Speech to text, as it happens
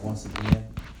once again,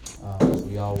 as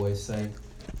we always say.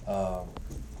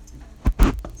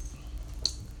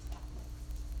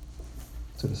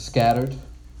 To the scattered,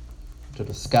 to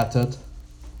the scattered,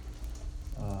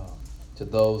 to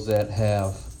those that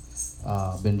have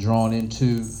been drawn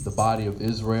into the body of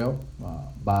Israel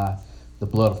by the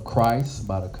blood of Christ,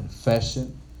 by the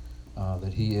confession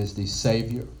that He is the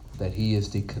Savior, that He is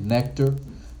the connector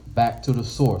back to the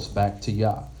source, back to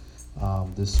Yah.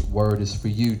 This word is for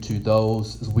you. To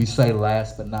those, as we say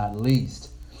last but not least,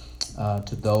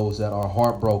 to those that are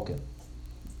heartbroken,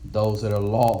 those that are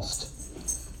lost,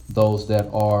 those that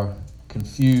are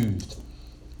confused,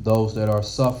 those that are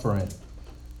suffering,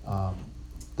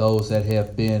 those that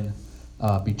have been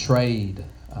betrayed,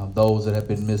 those that have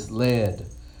been misled,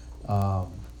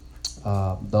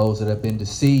 those that have been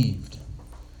deceived,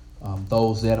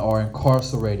 those that are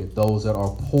incarcerated, those that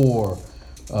are poor,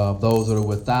 those that are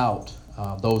without,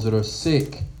 those that are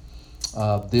sick.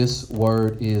 This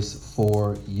word is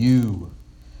for you.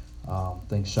 I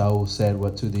think Shaul said,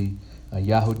 what, to the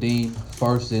Yahudim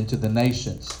first, into the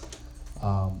nations.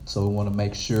 So we want to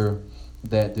make sure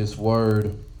that this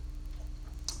word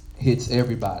hits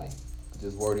everybody.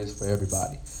 This word is for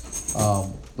everybody.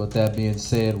 But that being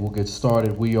said, we'll get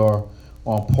started. We are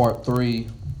on part 3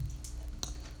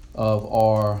 of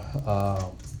our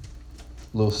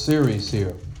little series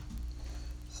here.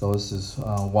 So this is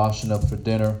Washing Up for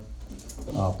Dinner,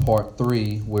 part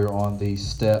 3. We're on the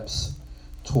steps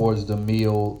towards the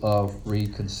meal of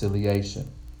reconciliation.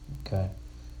 Okay,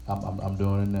 I'm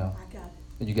doing it now. I got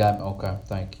it. You got me? Okay,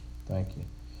 thank you.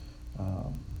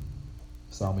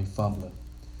 Saw me fumbling.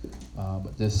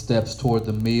 But this steps toward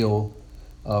the meal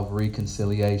of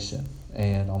reconciliation.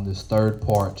 And on this third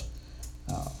part,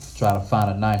 try to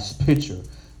find a nice picture.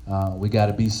 We got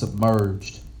to be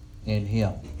submerged in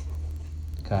Him.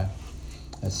 Okay,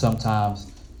 and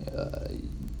sometimes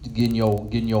getting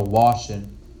your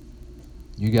washing,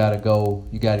 you got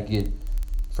to get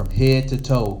from head to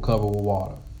toe covered with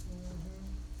water.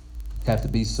 Have to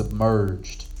be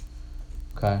submerged.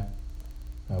 Okay,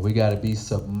 we got to be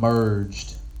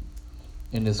submerged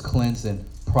in this cleansing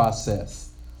process.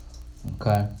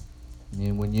 Okay,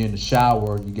 and when you're in the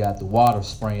shower, you got the water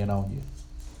spraying on you.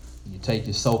 You take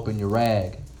your soap and your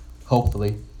rag,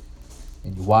 hopefully,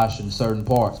 and you're washing certain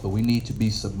parts. But we need to be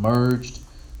submerged.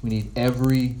 We need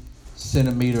every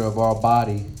centimeter of our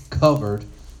body covered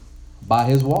by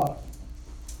His water.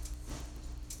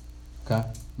 Okay?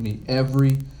 We need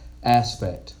every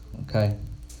aspect. Okay?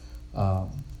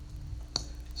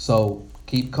 So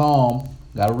keep calm.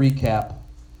 Got to recap,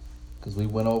 because we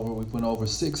went over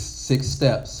six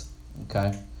steps.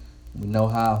 Okay? We know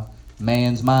how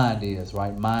man's mind is,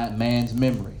 right? Man's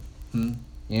memory.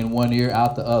 In one ear,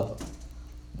 out the other.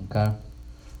 Okay?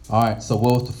 All right, so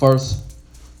what was the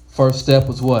first step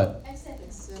was what?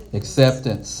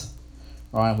 Acceptance.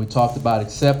 All right, we talked about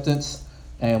acceptance,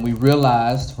 and we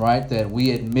realized, right, that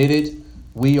we admitted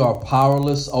we are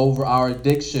powerless over our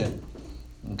addiction.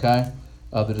 Okay?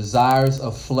 The desires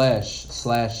of flesh /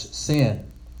 sin.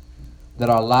 That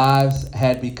our lives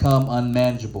had become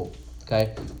unmanageable.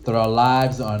 Okay, that our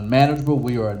lives are unmanageable.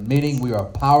 We are admitting we are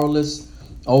powerless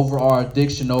over our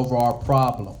addiction, over our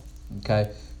problem.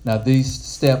 Okay, now this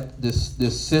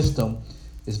system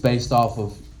is based off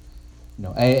of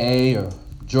AA or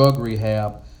drug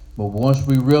rehab. But once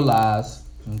we realize,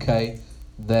 okay,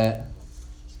 that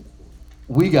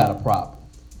we got a problem.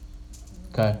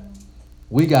 Okay,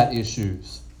 we got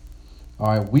issues. All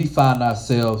right, we find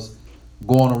ourselves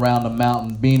going around the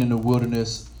mountain, being in the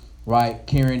wilderness, right,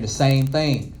 carrying the same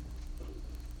thing,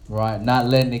 right, not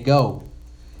letting it go,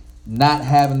 not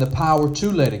having the power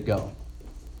to let it go.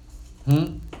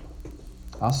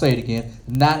 I'll say it again,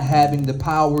 not having the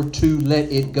power to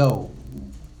let it go.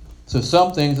 So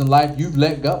some things in life you've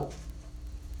let go.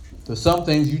 So some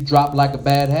things you drop like a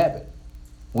bad habit.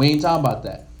 We ain't talking about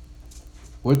that.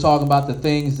 We're talking about the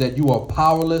things that you are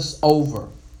powerless over.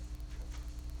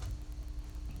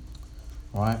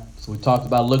 All right, so we talked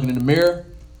about looking in the mirror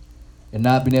and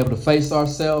not being able to face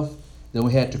ourselves. Then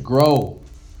we had to grow.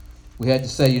 We had to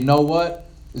say, you know what?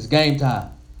 It's game time.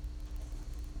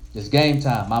 It's game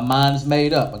time. My mind is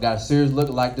made up. I got a serious look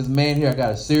like this man here. I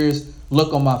got a serious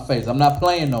look on my face. I'm not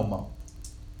playing no more.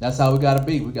 That's how we got to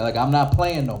be. We got I'm not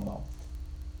playing no more.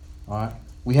 All right.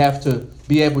 We have to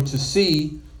be able to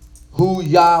see who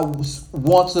Yah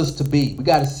wants us to be. We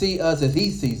got to see us as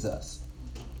He sees us.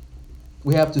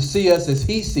 We have to see us as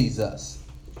He sees us.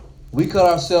 We cut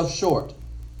ourselves short.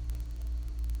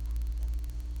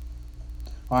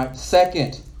 All right.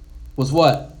 Second was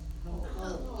what?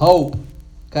 Hope.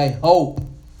 Okay, hope.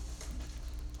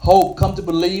 Hope, come to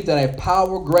believe that a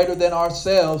power greater than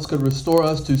ourselves could restore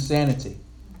us to sanity.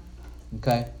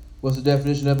 Okay? What's the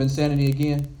definition of insanity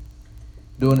again?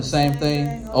 Doing the same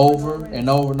thing over and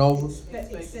over and over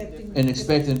and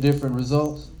expecting different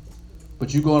results.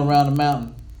 But you going around the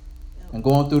mountain and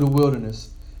going through the wilderness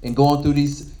and going through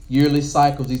these yearly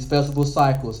cycles, these festival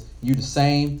cycles, you the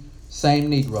same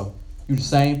Negro. You the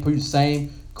same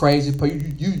crazy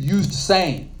person. You use the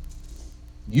same.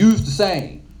 Use the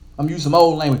same. I'm using some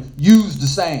old language. Use the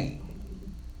same.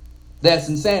 That's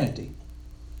insanity.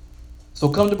 So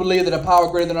come to believe that a power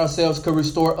greater than ourselves could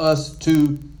restore us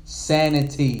to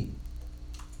sanity.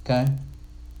 Okay?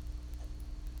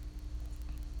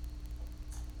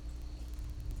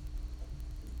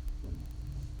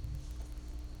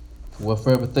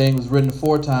 For everything was written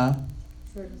aforetime,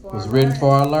 was written for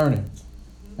our learning,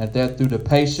 and that through the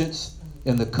patience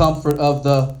and the comfort of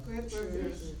the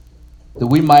Scriptures that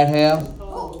we might have.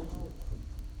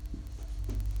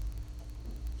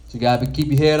 So you got to keep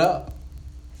your head up.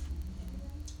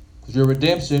 Because your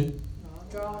redemption,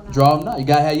 draw nigh. You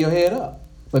got to have your head up.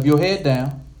 But if your head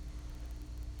down,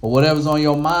 or whatever's on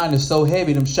your mind is so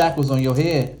heavy, them shackles on your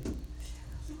head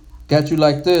got you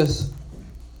like this,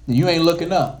 then you ain't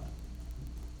looking up.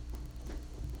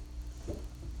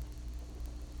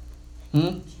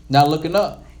 Not looking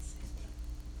up.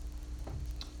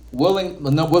 What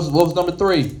was number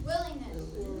 3?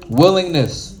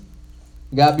 Willingness.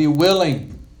 You got to be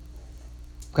willing.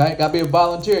 Okay? Got to be a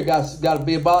volunteer. Got to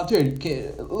be a volunteer. You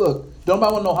can't, look, don't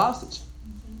nobody want no hostage.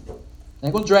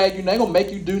 Ain't going to drag you. Ain't going to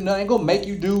make you do nothing. Ain't going to make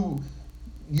you do.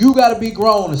 You got to be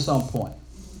grown at some point.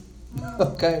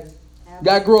 Okay? You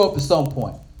got to grow up at some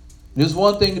point. There's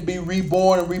one thing to be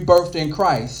reborn and rebirthed in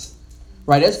Christ.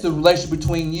 Right? That's the relationship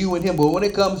between you and him. But when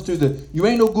it comes to you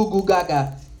ain't no goo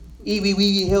gaga,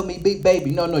 wee, help me, big baby.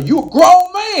 No, you a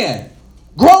grown man,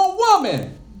 grown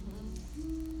woman.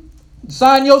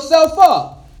 Sign yourself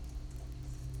up.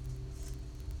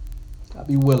 Gotta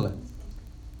be willing.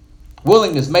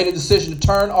 Willingness, made a decision to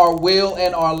turn our will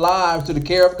and our lives to the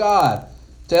care of God,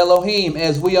 to Elohim,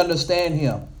 as we understand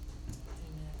him.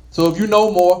 So if you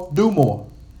know more, do more.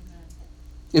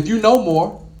 If you know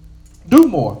more, do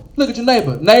more. Look at your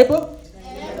neighbor. Neighbor,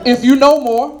 if you know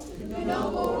more,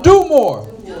 do more.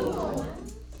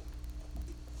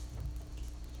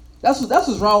 That's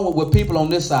what's wrong with people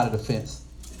on this side of the fence.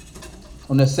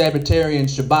 On the Sabbatarian,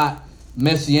 Shabbat,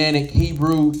 Messianic,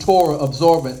 Hebrew, Torah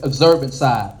observant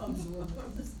side.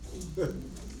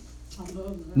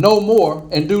 Know more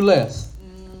and do less.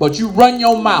 But you run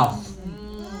your mouth.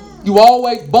 You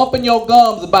always bumping your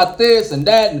gums about this and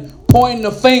that and pointing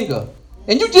the finger.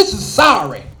 And you just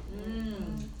sorry.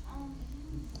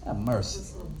 Have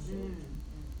mercy.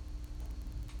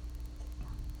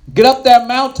 Get up that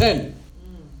mountain.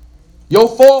 Your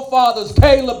forefathers,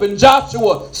 Caleb and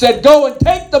Joshua, said, go and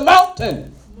take the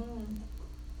mountain.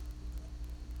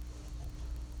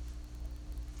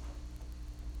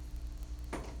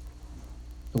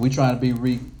 We're trying to be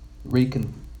we're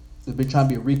trying to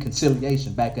be a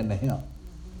reconciliation back into him.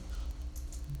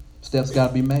 Steps got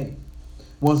to be made.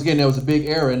 Once again, there was a big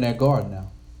error in that garden now.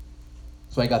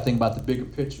 So I got to think about the bigger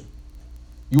picture.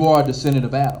 You are a descendant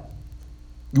of Adam.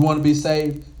 You want to be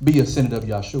saved? Be a descendant of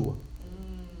Yahshua.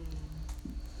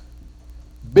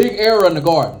 Big error in the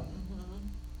garden.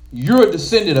 You're a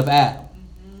descendant of Adam.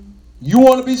 You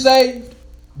want to be saved?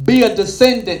 Be a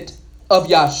descendant of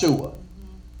Yahshua.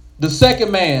 The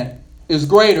second man is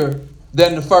greater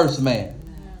than the first man.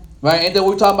 Right? Ain't that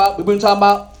what we're talking about? We've been talking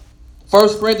about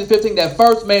 1 Corinthians 15, that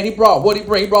first man he brought. What did he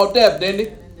bring? He brought death, didn't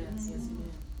he?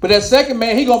 But that second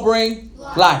man, he going to bring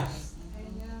life.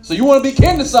 So you want to be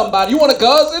kin to somebody. You want a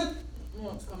cousin?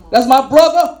 That's my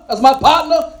brother. That's my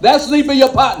partner. That's me be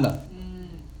your partner.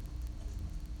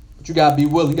 But you got to be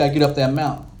willing. You got to get up that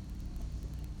mountain.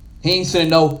 He ain't sending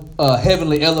no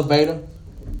heavenly elevator.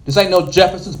 This ain't no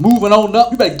Jeffersons moving on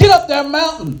up. You better get up that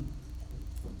mountain.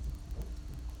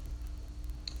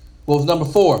 What was number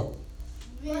 4?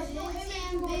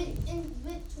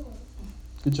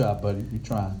 Good job, buddy. You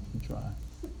trying.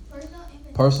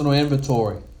 Personal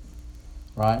inventory.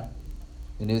 Right?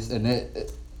 And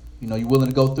you're willing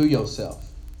to go through yourself.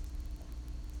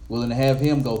 Willing to have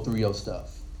him go through your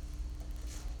stuff.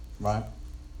 Right?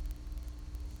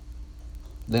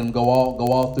 Let him go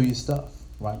all through your stuff.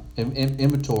 Right?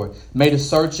 Inventory. Made a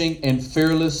searching and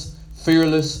fearless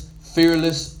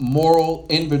moral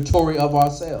inventory of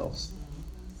ourselves.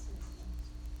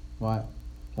 Right?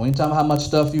 We ain't talking about how much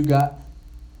stuff you got.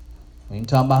 We ain't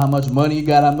talking about how much money you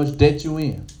got, how much debt you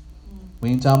in. We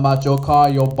ain't talking about your car,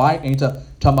 your bike. We ain't talking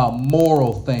about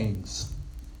moral things.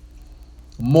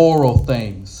 Moral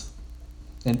things.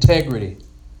 Integrity.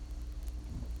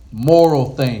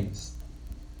 moral things,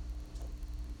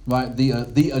 right?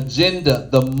 The agenda,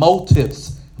 the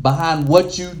motives behind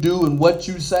what you do and what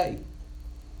you say.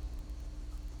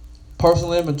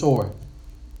 Personal inventory,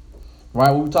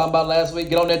 right? What we were talking about last week.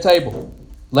 Get on that table.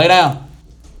 Lay down.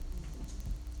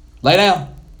 Lay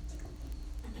down.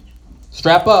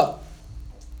 Strap up.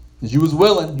 Because you was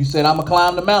willing. You said, I'm going to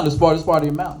climb the mountain. This part of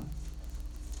your mountain.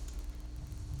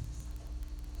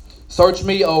 Search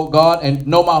me, O God, and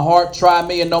know my heart. Try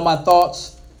me and know my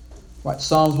thoughts. Right,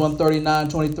 Psalms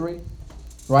 139:23.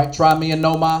 Right, try me and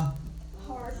know my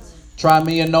heart. Try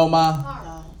me and know my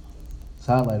heart. It's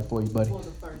highlighted for you, buddy. For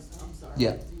the first, I'm sorry.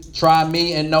 Yeah. Try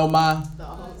me and know my.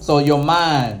 So your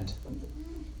mind.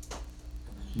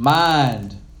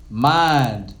 Mind.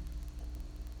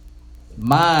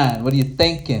 What are you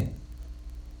thinking?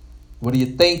 What are you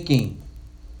thinking?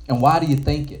 And why do you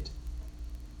think it?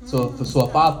 So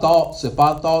if our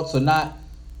thoughts are not,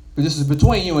 this is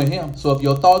between you and him. So if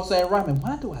your thoughts ain't right, man,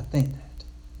 why do I think that?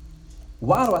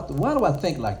 Why do I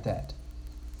think like that?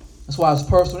 That's why it's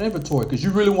personal inventory, because you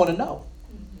really want to know.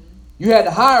 You had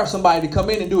to hire somebody to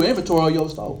come in and do an inventory on your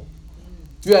stove.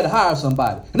 You had to hire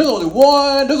somebody, and there's only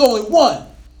one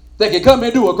that can come in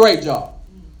and do a great job.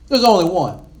 There's only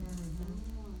one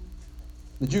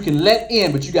that you can let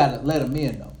in, but you got to let him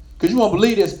in though, because you won't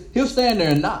believe this. He'll stand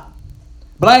there and knock.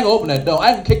 But I ain't gonna open that door. I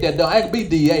ain't gonna kick that door. I ain't gonna be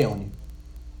DA on you.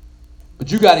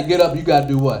 But you got to get up. You got to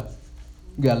do what?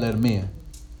 You got to let him in.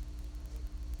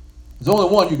 There's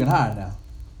only one you can hire now.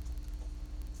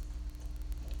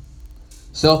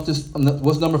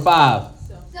 What's number 5?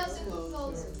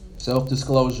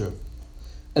 Self-disclosure.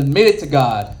 Admit it to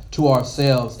God, to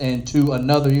ourselves, and to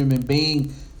another human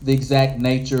being the exact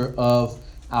nature of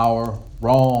our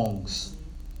wrongs.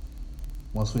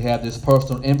 Once we have this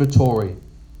personal inventory,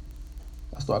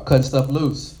 I start cutting stuff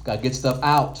loose. Got to get stuff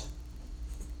out. I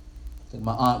think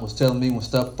my aunt was telling me when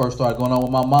stuff first started going on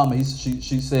with my mama,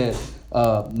 she said,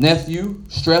 nephew,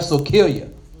 stress will kill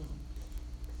you.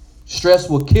 Stress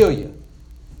will kill you.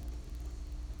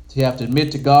 So you have to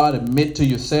admit to God, admit to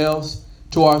yourselves,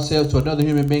 to ourselves, to another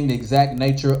human being, the exact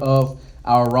nature of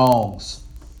our wrongs.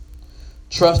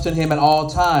 Trust in him at all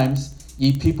times.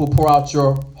 Ye people, pour out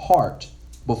your heart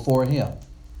before him.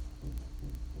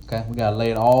 Okay, we got to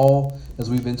lay it all, as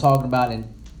we've been talking about in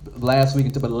last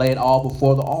week, but lay it all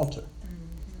before the altar.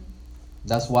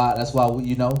 That's why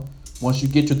we, once you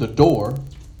get to the door,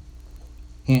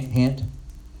 hint,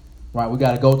 right, we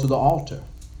got to go to the altar. Amen.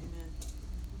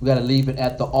 We got to leave it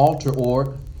at the altar,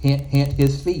 or hint,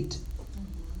 his feet.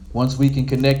 Once we can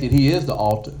connect it, he is the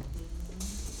altar.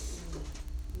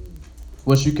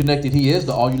 Once you connect it, he is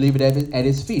the altar. You leave it at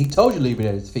his feet. He told you to leave it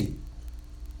at his feet.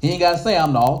 He ain't got to say,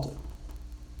 I'm the altar.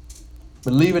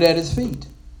 But leave it at his feet.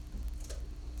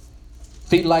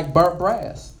 Feet like burnt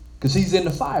brass. Because he's in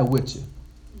the fire with you.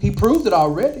 He proved it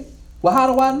already. Well,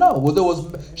 how do I know? Well, there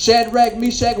was Shadrach,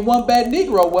 Meshach, and one bad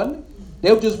Negro, wasn't it?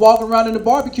 They were just walking around in the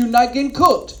barbecue, not getting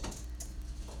cooked.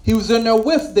 He was in there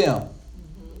with them.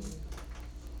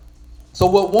 So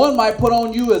what one might put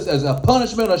on you as a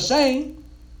punishment or shame,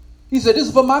 he said, this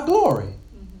is for my glory.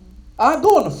 I'll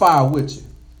go in the fire with you.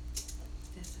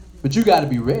 But you got to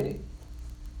be ready.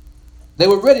 They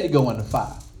were ready to go in the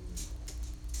fire.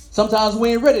 Sometimes we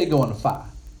ain't ready to go in the fire.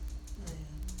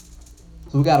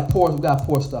 So we got to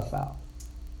pour stuff out.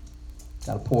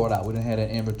 Got to pour it out. We didn't have that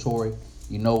inventory.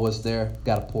 You know what's there.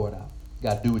 Got to pour it out.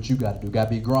 Got to do what you got to do. Got to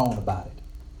be grown about it.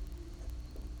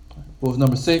 What was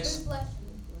number 6?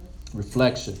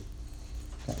 Reflection.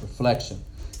 Reflection.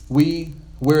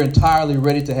 We're entirely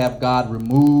ready to have God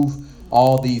remove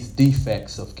all these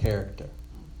defects of character.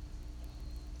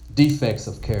 Defects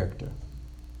of character.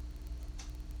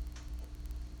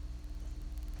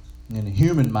 In the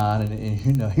human mind and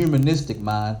in the humanistic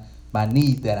mind, I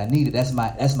need that. I need it. That's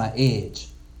my edge.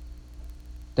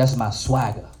 That's my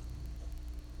swagger.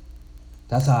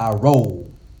 That's how I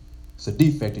roll. It's a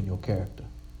defect in your character.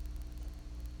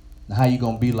 Now, how you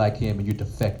going to be like him and you're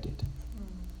defected?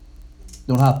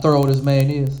 You know how thorough this man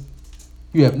is?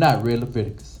 You have not read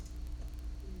Leviticus.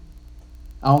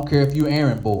 I don't care if you're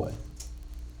Aaron boy.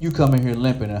 You come in here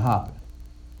limping and hopping.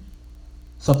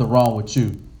 Something wrong with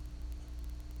you.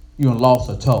 You done lost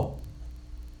a toe.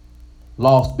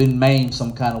 Been maimed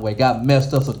some kind of way. Got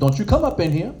messed up. So don't you come up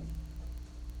in here.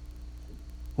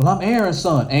 Well, I'm Aaron's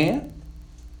son. And?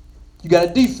 You got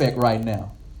a defect right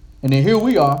now. And then here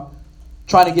we are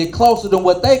trying to get closer than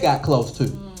what they got close to.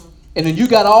 And then you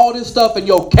got all this stuff in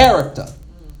your character.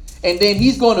 And then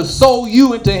he's going to sow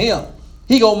you into him.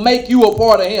 He going to make you a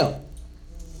part of him.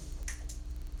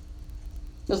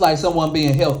 Just like someone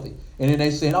being healthy. And then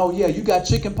they saying, oh, yeah, you got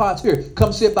chicken pox here.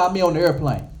 Come sit by me on the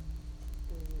airplane.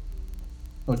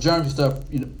 germs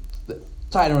and stuff,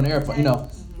 tighter on the airplane,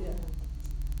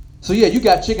 So yeah, you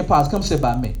got chicken pox. Come sit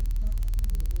by me.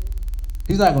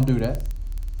 He's not gonna do that.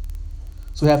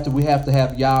 So we have to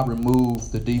have Yah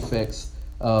remove the defects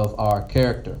of our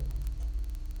character.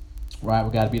 Right?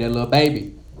 We got to be that little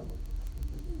baby.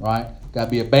 Right? Got to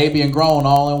be a baby and grown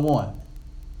all in one.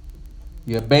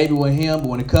 You're a baby with him, but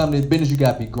when it comes to his business, you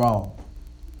got to be grown.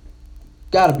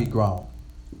 Got to be grown.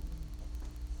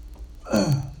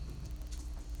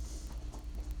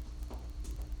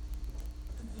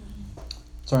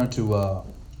 Turn to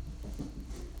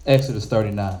Exodus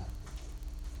 39.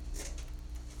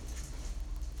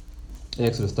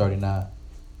 Exodus 39.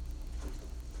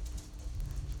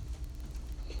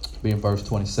 Be in verse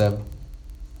 27.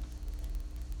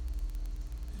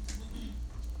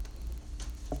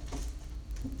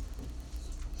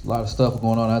 There's a lot of stuff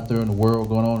going on out there in the world,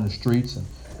 going on in the streets,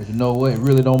 but you know what? It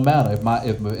really don't matter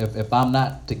if I'm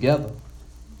not together.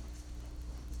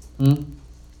 You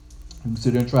can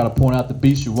sit there and try to point out the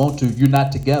beast you want to. You're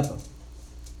not together.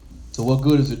 So what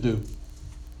good does it do?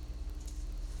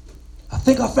 I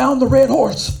think I found the red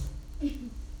horse.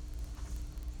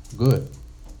 Good.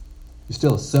 You're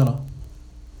still a sinner.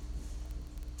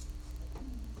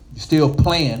 You're still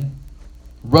playing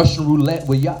Russian roulette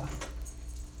with Yah.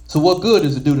 So what good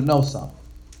does it do to know something?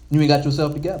 You ain't got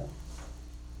yourself together.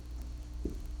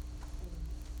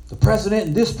 The president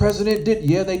and this president did.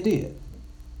 Yeah, they did.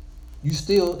 You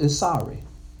still is sorry.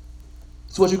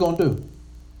 So what you going to do?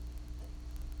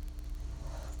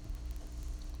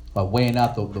 Weighing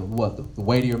out the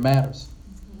weightier matters.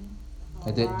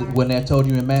 Like when that told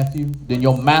you in Matthew, then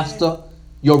your master,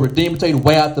 your redeemer, tell you to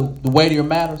weigh out the weightier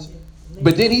matters.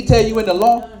 But didn't he tell you in the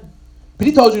law? But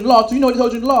he told you in the law. So you know what he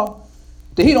told you in the law?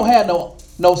 That he don't have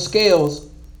no scales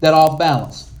that off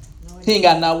balance. He ain't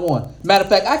got not one. Matter of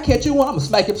fact, I catch you one, I'm gonna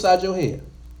smack you upside your head.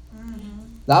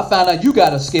 Now I found out you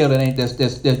got a scale that ain't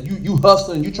that you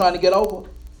hustling, you trying to get over.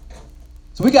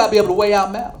 So we gotta be able to weigh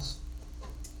out matters.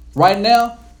 Right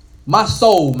now, my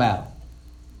soul matter.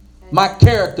 My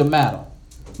character matter.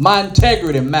 My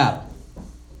integrity matter.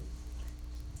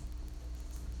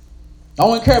 I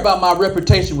don't care about my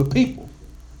reputation with people.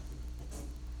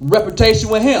 Reputation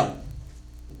with him.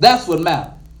 That's what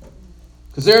matters.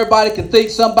 Because everybody can think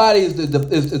somebody is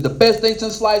the best thing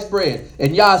since sliced bread.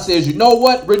 And Yah says, you know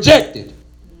what? Rejected.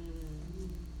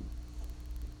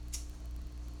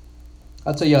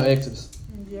 I'll tell y'all Exodus.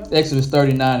 Yep. Exodus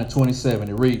 39 and 27.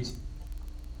 It reads,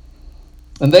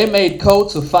 and they made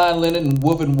coats of fine linen and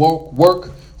woven work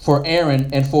for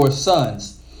Aaron and for his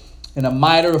sons, and a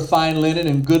mitre of fine linen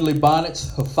and goodly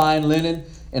bonnets of fine linen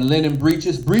and linen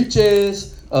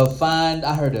breeches of fine,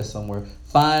 I heard that somewhere,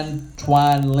 fine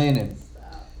twined linen,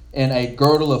 and a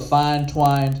girdle of fine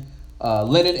twined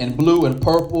linen and blue and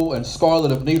purple and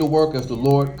scarlet of needlework as the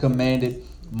Lord commanded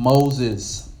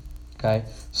Moses. Okay,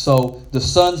 so the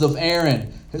sons of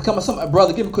Aaron. Come on,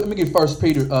 brother, let me give 1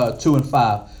 Peter 2 and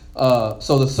 5.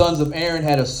 So the sons of Aaron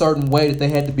had a certain way that they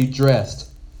had to be dressed,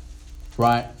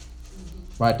 right?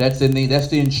 Right. That's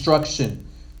the instruction.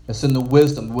 That's in the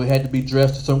wisdom. We had to be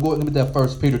dressed. So I'm going to look at that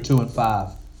 1 Peter 2 and 5.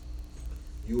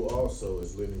 You also,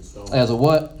 as living stones, as a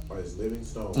what? As living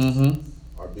stones,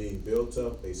 are being built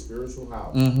up a spiritual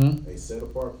house, a set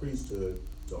apart priesthood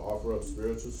to offer up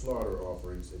spiritual slaughter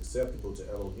offerings acceptable to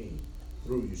Elohim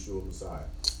through Yeshua Messiah.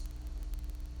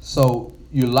 So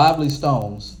you're lively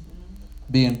stones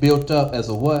being built up as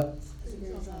a what?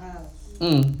 Spiritual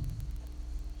house.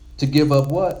 To give up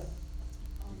what?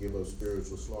 To give up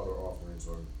spiritual slaughter offerings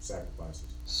or sacrifices.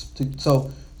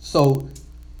 So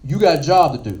you got a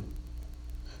job to do.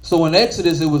 So in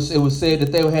Exodus, it was said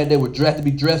that they were dressed to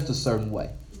be dressed a certain way.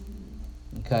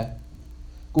 Okay,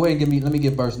 go ahead and let me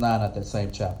get verse 9 out that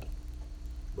same chapter.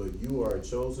 But you are a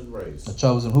chosen race. A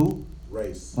chosen who?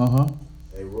 Race. A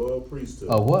royal priesthood.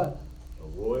 A what? A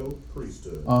royal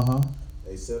priesthood.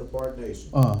 A set apart nation.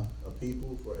 A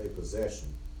people for a possession.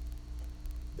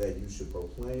 That you should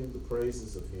proclaim the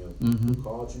praises of him who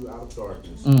called you out of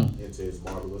darkness into his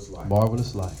marvelous light.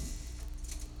 Marvelous light.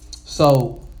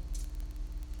 So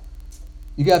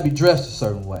you got to be dressed a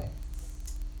certain way.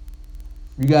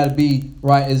 You got to be,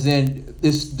 right, as in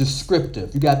this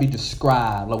descriptive. You got to be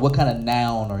described. Like, what kind of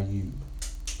noun are you?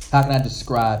 How can I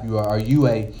describe you? Are you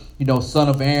a, son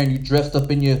of Aaron? You dressed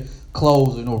up in your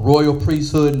clothes, royal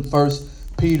priesthood in 1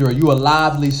 Peter. Are you a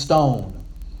lively stone?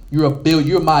 You're a build.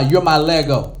 You're my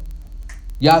Lego.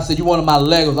 Y'all said you wanted my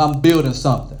Legos. I'm building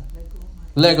something.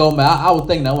 Lego man. I was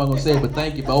thinking I wasn't gonna say it, but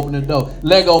thank you for opening the door.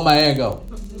 Lego my ego.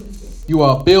 You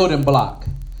are a building block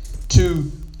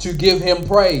to give him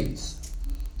praise.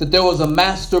 That there was a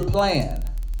master plan.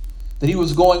 That he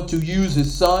was going to use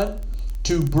his son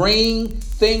to bring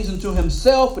things into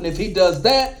himself. And if he does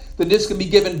that, then this can be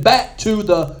given back to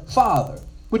the Father,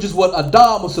 which is what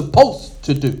Adam was supposed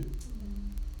to do.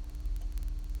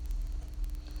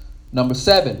 Number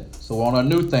 7. So we're on our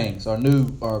new things, our new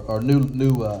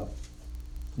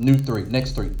three,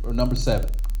 next three, or number 7.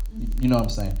 You know what I'm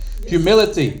saying? Yes.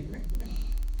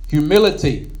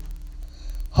 Humility.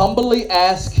 Humbly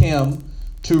ask him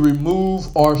to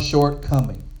remove our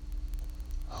shortcoming.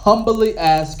 Humbly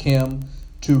ask him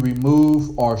to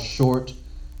remove our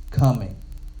shortcoming.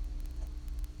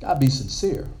 Gotta be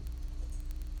sincere.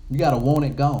 You gotta want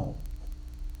it gone,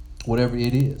 whatever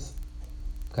it is.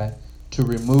 Okay, to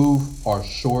remove our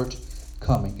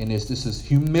shortcoming, and this is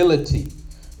humility,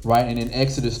 right? And in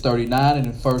Exodus 39 and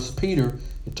in 1 Peter,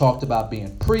 it talked about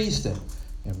being priest and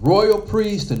royal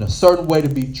priest and a certain way to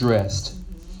be dressed.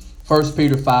 1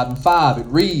 Peter 5:5, it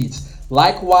reads,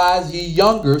 likewise, ye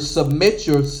younger, submit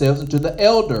yourselves unto the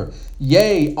elder.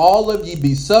 Yea, all of ye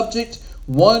be subject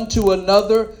one to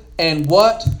another, and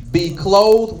what? Be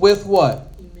clothed with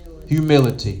what?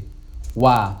 Humility.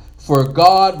 Why? For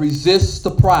God resists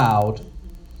the proud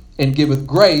and giveth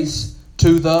grace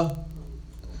to the...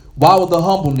 Why would the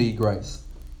humble need grace?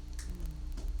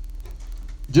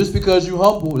 Just because you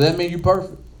humble, that means you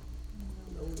perfect.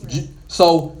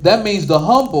 So that means the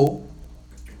humble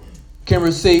can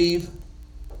receive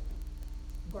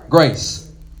grace.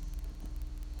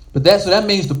 But that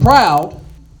means the proud,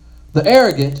 the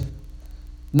arrogant,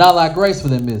 not like grace for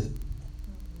them, is it?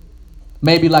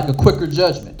 Maybe like a quicker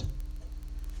judgment.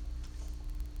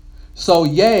 So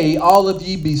yea, all of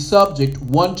ye be subject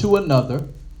one to another,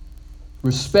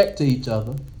 respect to each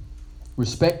other,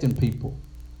 respecting people,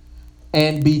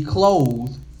 and be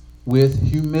clothed with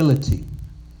humility.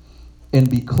 And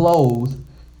be clothed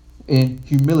in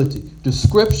humility. The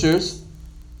scriptures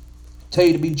tell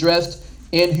you to be dressed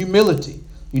in humility.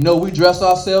 You know we dress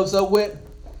ourselves up with?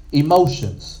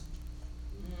 Emotions.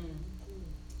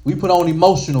 We put on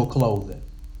emotional clothing.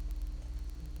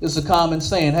 It's a common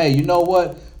saying, hey, you know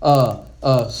what?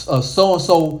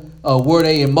 So-and-so wear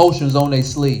their emotions on their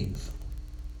sleeve.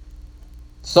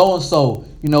 So-and-so,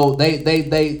 you know, they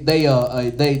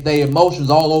emotions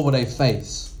all over their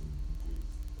face.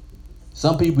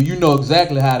 Some people, you know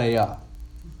exactly how they are.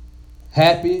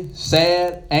 Happy,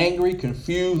 sad, angry,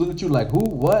 confused. Look at you like, who,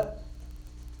 what?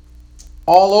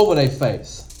 All over their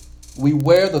face. We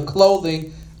wear the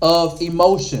clothing of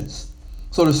emotions.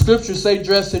 So the scriptures say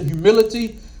dress in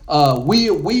humility. We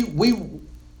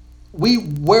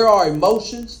wear our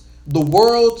emotions. The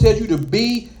world tells you to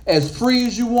be as free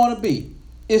as you want to be.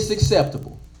 It's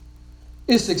acceptable.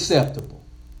 It's acceptable.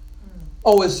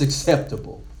 Oh, it's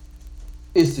acceptable.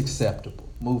 It's acceptable.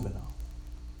 Moving on.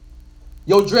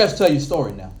 Your dress tell your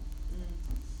story now.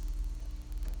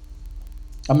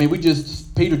 I mean,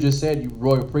 Peter just said you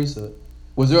royal priesthood.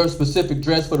 Was there a specific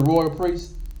dress for the royal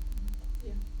priest?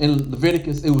 Yeah. In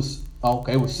Leviticus, it was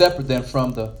separate then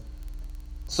from the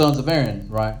sons of Aaron,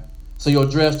 right? So your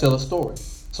dress tell a story.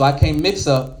 So I can't mix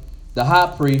up the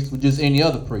high priest with just any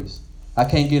other priest. I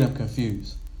can't get them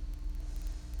confused.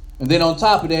 And then on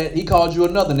top of that, he called you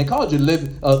another. And they called you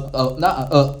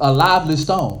a lively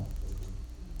stone.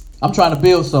 I'm trying to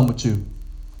build something with you.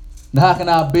 Now, how can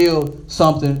I build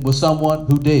something with someone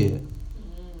who dead?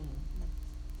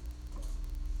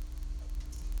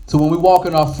 So when we walk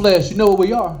in our flesh, you know what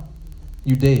we are?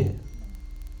 You dead.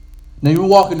 Now, you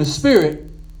walk in the spirit,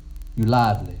 you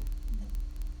lively.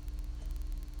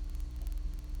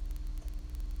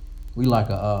 We like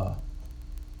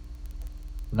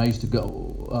when I used to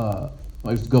go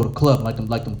to club, like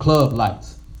them club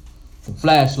lights, them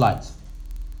flashlights.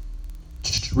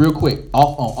 Real quick,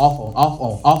 off on.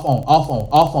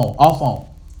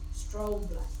 Strobe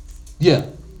lights. Yeah,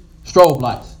 strobe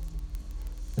lights.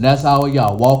 And that's how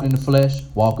y'all walk in the flesh,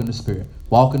 walk in the spirit.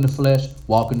 Walk in the flesh,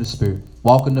 walk in the spirit.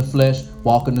 Walk in the flesh,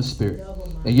 walk in the spirit.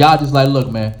 And y'all just like, look,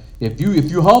 man, if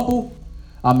you humble,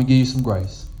 I'm gonna give you some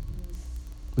grace.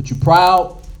 But you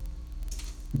proud,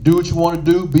 you do what you want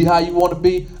to do, be how you want to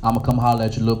be, I'm going to come holler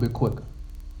at you a little bit quicker.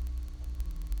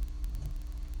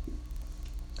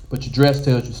 But your dress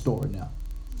tells your story now.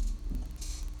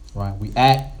 Right? We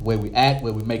act, the way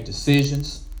we make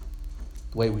decisions,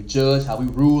 the way we judge, how we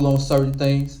rule on certain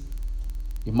things.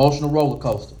 Emotional roller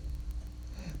coaster.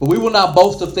 But we will not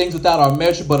boast of things without our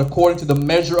measure, but according to the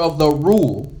measure of the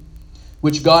rule,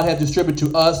 which God hath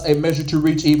distributed to us, a measure to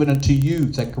reach even unto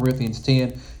you. 2 Corinthians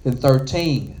 10 and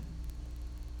 13.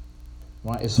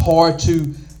 Right? It's hard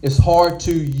to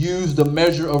use the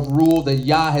measure of rule that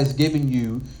Yah has given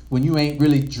you when you ain't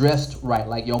really dressed right,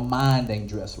 like your mind ain't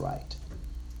dressed right.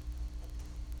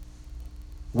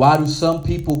 Why do some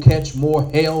people catch more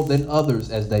hell than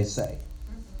others, as they say?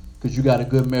 Because you got a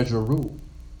good measure of rule.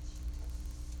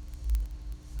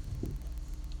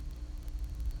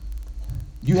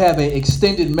 You have an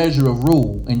extended measure of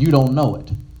rule and you don't know it.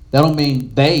 That don't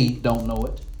mean they don't know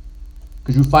it,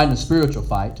 because you're fighting a spiritual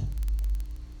fight.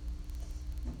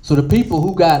 So the people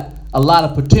who got a lot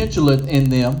of potential in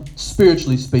them,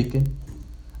 spiritually speaking,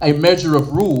 a measure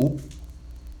of rule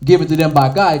given to them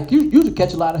by God, you to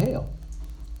catch a lot of hell.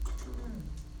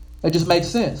 That just makes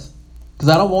sense. Because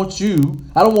I don't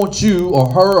want you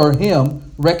or her or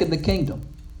him wrecking the kingdom.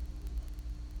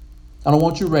 I don't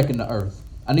want you wrecking the earth.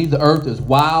 I need the earth as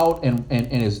wild and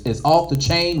as off the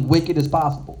chain wicked as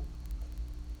possible.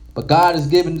 But God has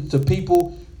given to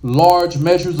people large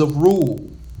measures of rule.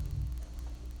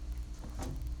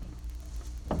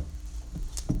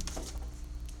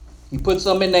 He put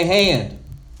some in their hand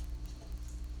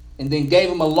and then gave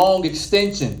them a long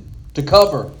extension to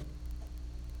cover.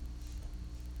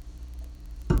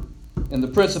 And the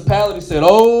principality said,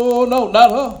 "Oh, no,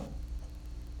 not her.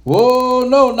 Oh,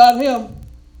 no, not him.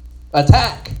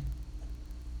 Attack."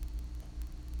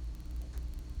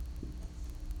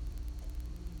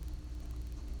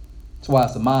 That's why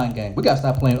it's a mind game. We got to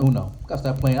stop playing Uno. We got to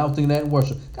stop playing. I was thinking that in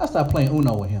worship. Got to stop playing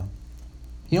Uno with him.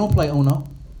 He don't play Uno.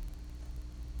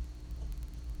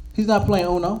 He's not playing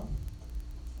Uno.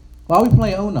 Why are we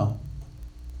playing Uno?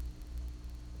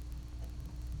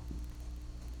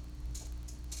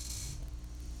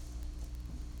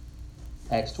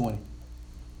 Acts 20.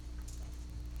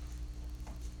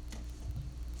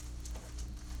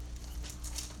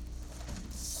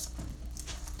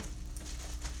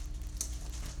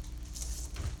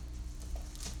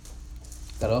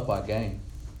 Got up our game.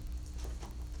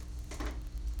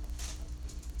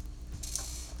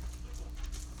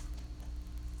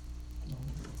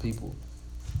 People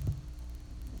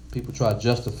try to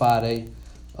justify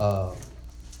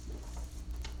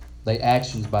they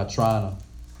actions by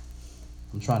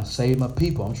I'm trying to save my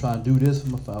people. I'm trying to do this for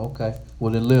my family. Okay,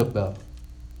 well then live better.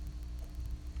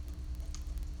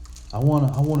 I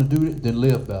wanna do it, then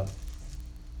live better.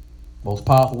 Most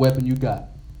powerful weapon you got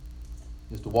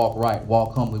is to walk right,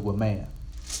 walk humbly with man.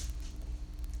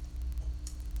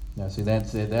 Now see,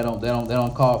 that's it. That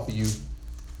don't call for you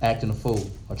acting a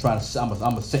fool or trying to. I'm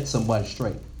gonna set somebody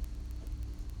straight.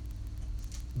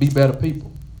 Be better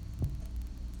people.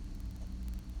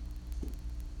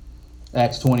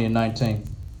 Acts 20 and 19.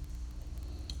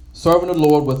 Serving the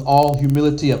Lord with all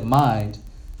humility of mind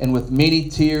and with many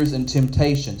tears and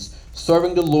temptations.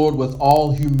 Serving the Lord with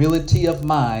all humility of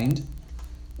mind,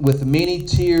 with many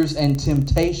tears and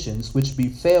temptations, which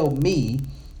befell me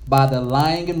by the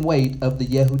lying in wait of the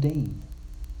Yehudim.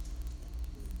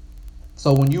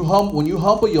 So when you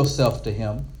humble yourself to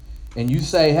him and you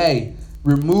say, "Hey,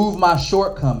 remove my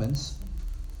shortcomings.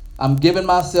 I'm giving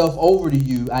myself over to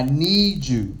you. I need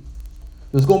you."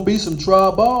 There's going to be some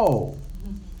trouble.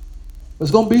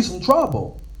 There's going to be some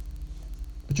trouble.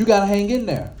 But you got to hang in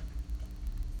there.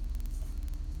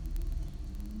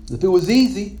 If it was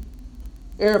easy,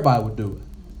 everybody would do it.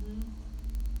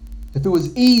 If it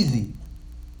was easy,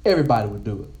 everybody would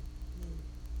do it.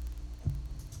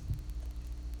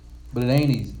 But it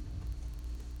ain't easy.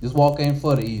 This walk ain't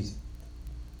for the easy.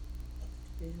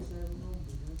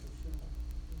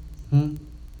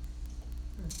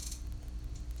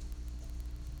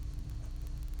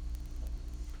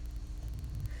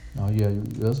 Oh yeah,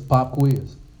 that's a pop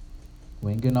quiz.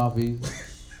 We ain't getting off easy.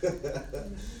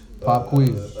 Pop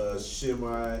quiz.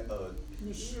 Shemai. No.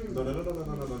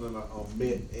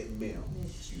 Mel.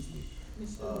 Excuse me.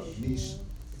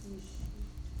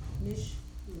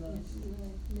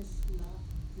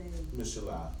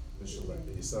 Mishalai.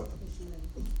 It's something.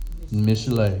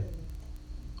 Mishalai.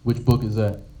 Which book is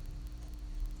that?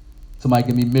 Somebody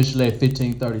give me Mishalai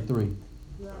 1533.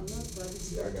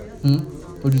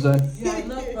 What'd you say? You got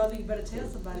luck, brother. You better tell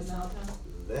somebody something.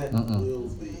 That will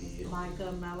be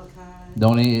Micah, Malachi.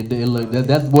 Don't even look.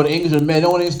 That's what English man.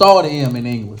 Don't even start the M in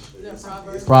English.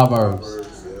 Proverbs.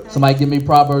 Yeah. Somebody give me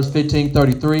Proverbs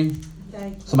 15:33.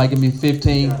 Somebody give me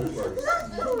 15. I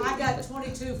got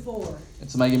 22:4.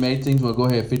 And somebody give me 18. Well, go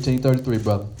ahead. 15:33,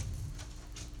 brother.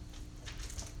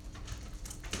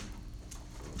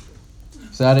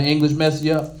 See how the English mess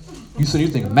you up? You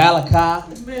think Malachi,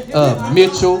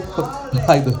 Mitchell,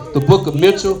 like the book of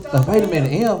Mitchell. Like, wait a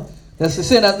minute, M. That's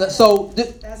so.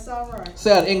 That's all right. See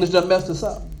how the English done messed us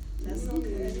up. That's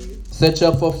okay. Set you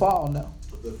up for a fall now.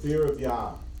 The fear of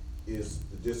Yah is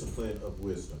the discipline of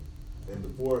wisdom, and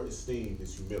before esteem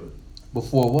is humility.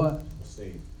 Before what?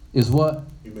 Esteem is what?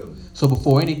 Humility. So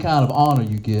before any kind of honor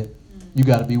you get, you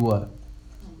got to be what?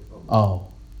 Oh.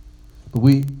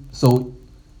 So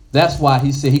that's why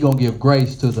he said he gonna give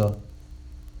grace to the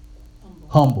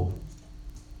humble.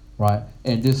 Right?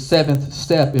 And this 7th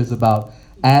step is about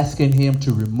asking him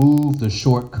to remove the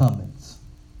shortcomings.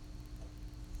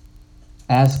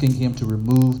 Asking him to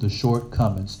remove the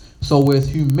shortcomings. So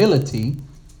with humility,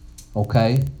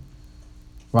 okay,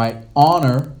 right,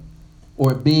 honor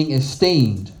or being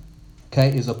esteemed,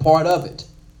 okay, is a part of it.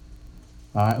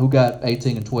 All right, who got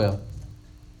 18 and 12?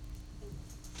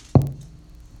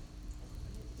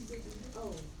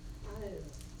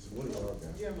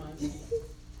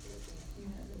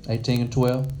 18 and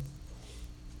 12.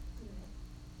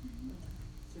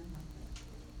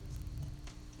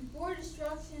 Before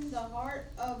destruction, the heart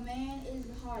of man is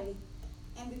haughty,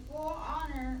 and before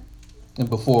honor. And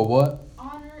before what?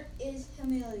 Honor is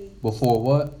humility. Before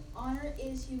what? Honor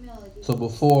is humility. So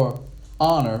before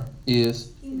honor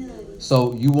is humility.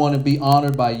 So you want to be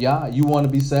honored by Yah. You want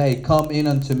to be say, hey, come in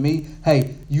unto me.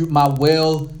 Hey, you my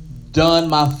well done,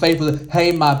 my faithful.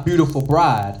 Hey, my beautiful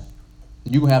bride.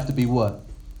 You're going to have to be what?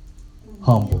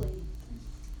 Humble.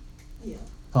 Yeah.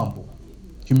 Humble.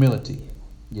 Humility.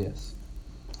 Yes.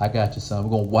 I got you, son. We're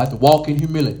going to have to walk in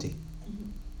humility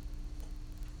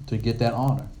to get that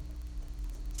honor.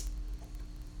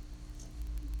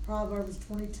 Proverbs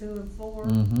 22 and 4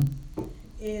 Mm-hmm.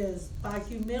 is, by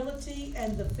humility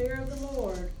and the fear of the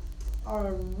Lord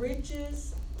are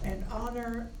riches and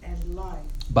honor and life.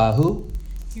 By who?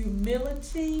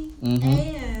 Humility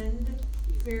and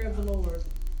fear of the Lord.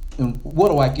 And what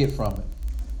do I get from it?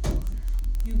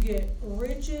 You get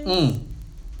riches,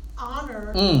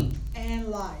 honor, and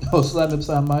life. Oh, slap me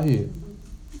upside my head.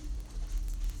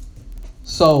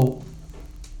 So,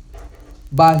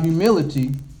 by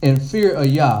humility and fear of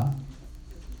Yah,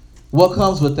 what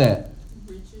comes with that?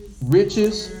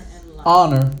 Riches,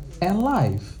 honor, and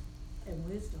life. And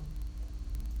wisdom.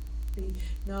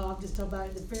 No, I'm just talking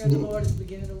about the fear of the Lord is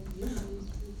beginning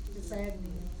to sadden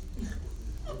me.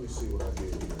 Let me see what I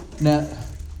did here. Now,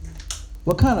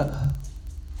 what kind of...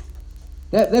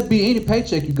 That be any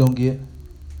paycheck you're going to get.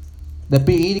 That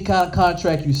be any kind of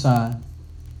contract you sign.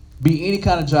 Be any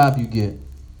kind of job you get.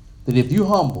 That if you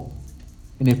humble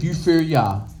and if you fear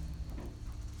Yah,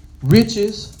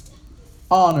 riches,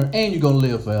 honor, and you're going to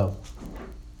live forever.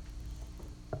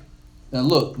 Now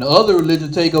look, the other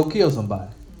religion tell you go kill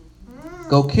somebody.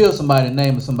 Go kill somebody in the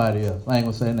name of somebody else. I ain't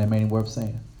going to say that name, ain't worth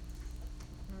saying.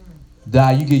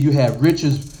 Die, you have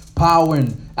riches, power,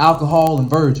 and alcohol and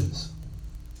virgins.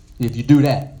 If you do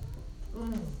that. I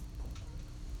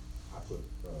put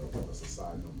a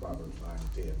side note, Proverbs 9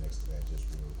 and 10 next to that just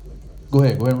real quick. Go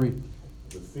ahead and read.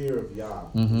 The fear of Yah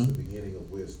is the beginning of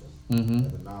wisdom,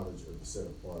 and the knowledge of the set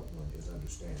apart one is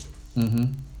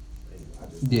understanding.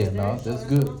 Yeah, no, that's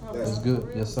good. That's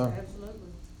good. Yes, sir. Absolutely.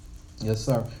 Yes,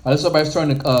 sir. All right, let's everybody turn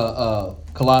to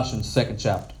Colossians 2nd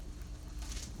chapter.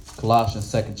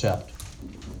 Colossians 2nd chapter.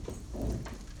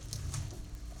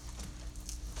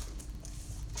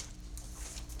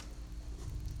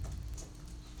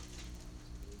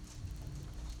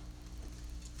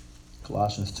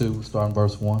 Colossians 2, starting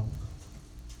verse 1.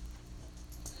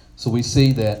 So we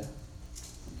see that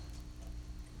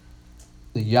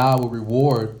the Yah will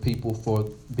reward people for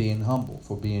being humble,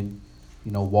 for being,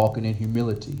 walking in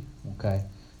humility, okay?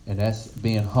 And that's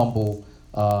being humble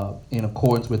in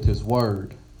accordance with His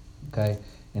Word, okay?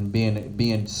 And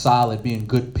being solid, being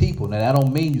good people. Now, that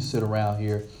don't mean you sit around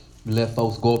here, you let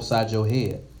folks go upside your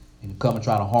head and come and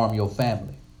try to harm your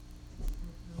family,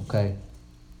 okay?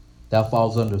 That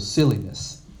falls under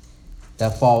silliness.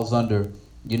 That falls under,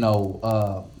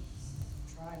 I'm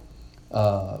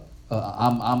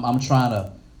trying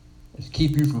to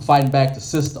keep you from fighting back the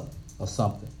system or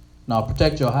something. No,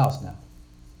 protect your house now.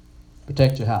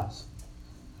 Protect your house.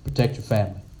 Protect your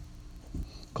family.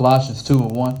 Colossians 2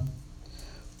 and 1.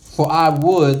 For I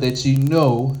would that ye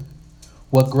know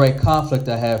what great conflict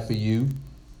I have for you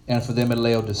and for them at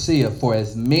Laodicea. For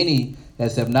as many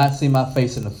as have not seen my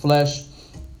face in the flesh,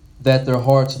 that their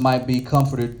hearts might be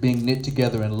comforted, being knit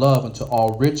together in love unto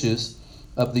all riches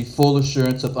of the full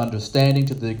assurance of understanding,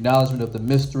 to the acknowledgement of the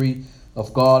mystery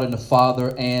of God and the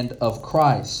Father and of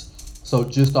Christ. So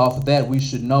just off of that, we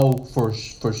should know for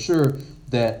sure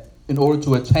that in order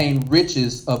to attain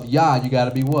riches of Yah, you got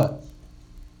to be what?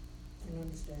 You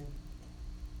understand.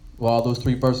 Well, all those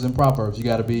 3 verses in Proverbs, you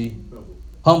got to be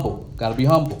humble. Got to be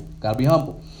humble. Got to be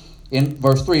humble. In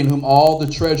verse 3, in whom all the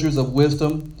treasures of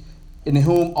wisdom, in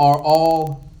whom are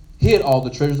all hid all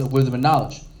the treasures of wisdom and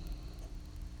knowledge.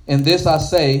 And this I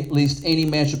say, lest any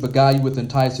man should beguile you with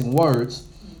enticing words.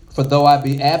 For though I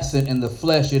be absent in the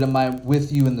flesh, yet am I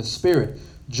with you in the spirit,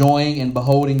 joying and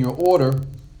beholding your order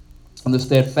and the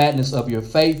steadfastness of your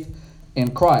faith,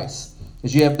 in Christ.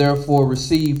 As ye have therefore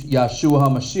received Yahshua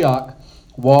HaMashiach,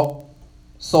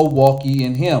 walk ye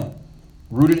in him,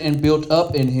 rooted and built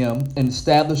up in him, and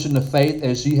established in the faith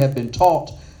as ye have been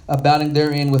taught, abounding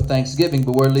therein with thanksgiving.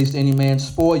 But where lest any man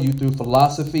spoil you through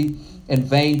philosophy and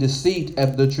vain deceit,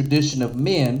 after the tradition of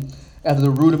men, after the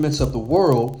rudiments of the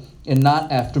world, and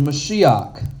not after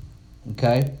Mashiach.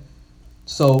 Okay?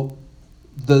 So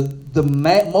the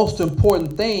most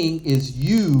important thing is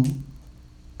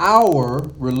our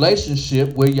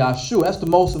relationship with Yahshua. That's the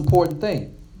most important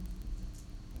thing.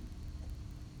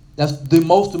 That is the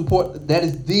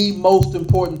most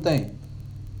important thing.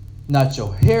 Not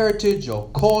your heritage, your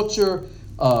culture,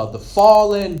 the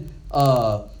fallen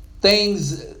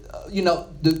things,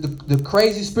 the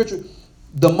crazy spiritual.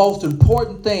 The most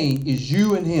important thing is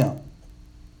you and him.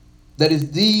 That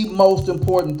is the most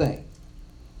important thing.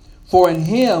 For in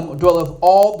him dwelleth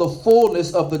all the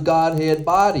fullness of the Godhead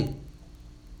body.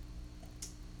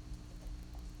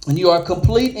 And you are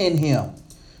complete in him,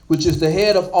 which is the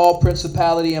head of all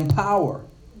principality and power.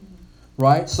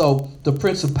 Right? So the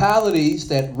principalities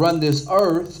that run this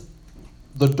earth,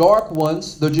 the dark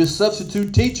ones, they're just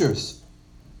substitute teachers.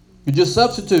 You're just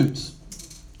substitutes.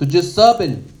 They're just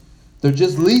subbing. They're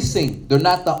just leasing. They're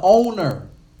not the owner.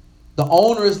 The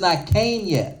owner is not Cain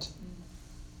yet.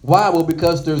 Why? Well,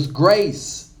 because there's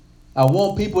grace. I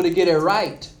want people to get it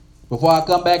right before I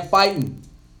come back fighting.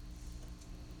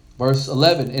 Verse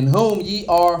 11, in whom ye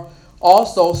are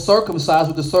also circumcised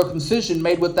with the circumcision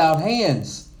made without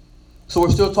hands. So we're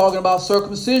still talking about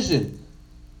circumcision,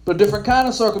 but a different kind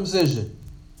of circumcision.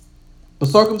 But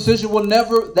circumcision will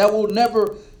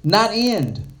never not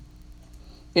end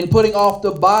in putting off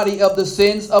the body of the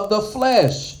sins of the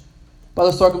flesh by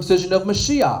the circumcision of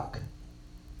Mashiach.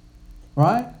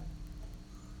 Right?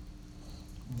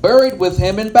 Buried with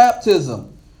him in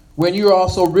baptism, when you are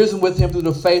also risen with him through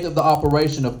the faith of the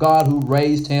operation of God who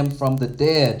raised him from the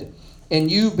dead.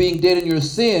 And you being dead in your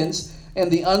sins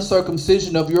and the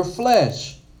uncircumcision of your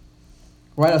flesh.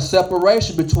 Right? A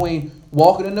separation between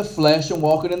walking in the flesh and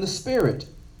walking in the spirit.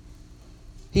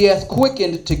 He hath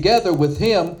quickened together with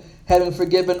him, having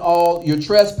forgiven all your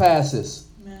trespasses.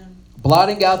 Amen.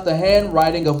 Blotting out the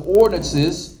handwriting of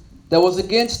ordinances that was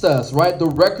against us. Right? The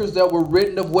records that were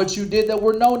written of what you did that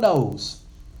were no-nos.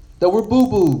 That were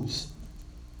boo-boos.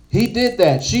 He did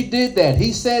that. She did that.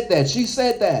 He said that. She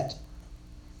said that.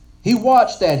 He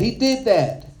watched that. He did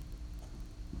that.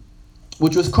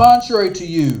 Which was contrary to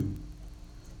you.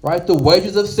 Right? The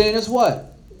wages of sin is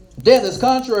what? Death is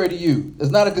contrary to you.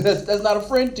 That's not a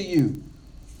friend to you.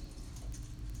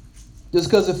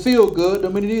 Just because it feels good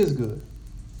don't mean it is good.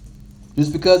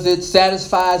 Just because it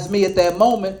satisfies me at that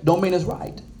moment don't mean it's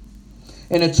right.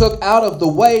 And it took out of the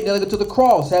way, nailed it to the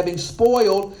cross, having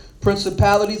spoiled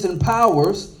principalities and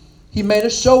powers. He made a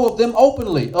show of them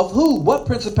openly. Of who? What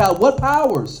principality? What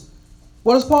powers?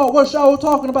 What is Shaul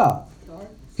talking about?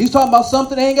 He's talking about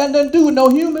something that ain't got nothing to do with no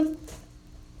human.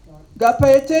 Got to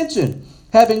pay attention.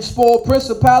 Having spoiled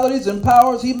principalities and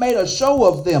powers, he made a show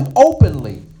of them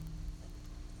openly.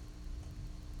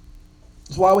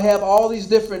 That's why we have all these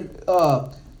different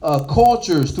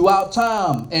cultures throughout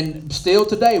time and still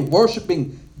today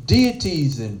worshiping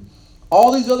deities and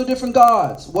all these other different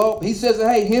gods. Well, he says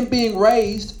that, hey, him being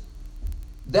raised,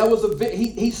 that was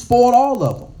he spoiled all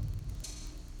of them.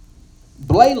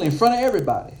 Blatantly in front of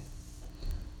everybody.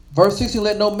 Verse 16,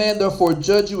 let no man therefore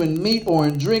judge you in meat or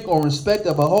in drink or in respect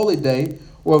of a holy day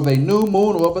or of a new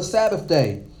moon or of a Sabbath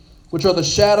day, which are the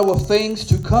shadow of things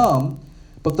to come,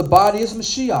 but the body is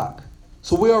Mashiach.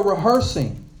 So we are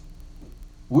rehearsing.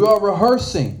 We are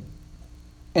rehearsing.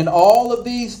 And all of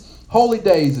these holy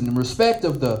days in respect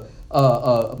of the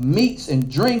meats and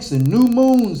drinks and new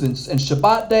moons and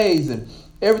Shabbat days and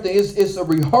everything is a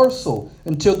rehearsal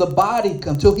until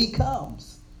he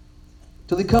comes.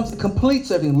 Till he comes and completes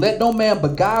everything. Let no man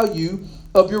beguile you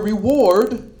of your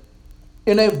reward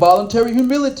in a voluntary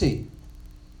humility.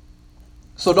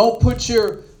 So don't put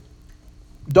your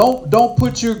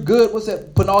good, what's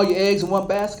that? Putting all your eggs in one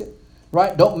basket.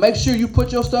 Right? Don't make sure you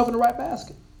put your stuff in the right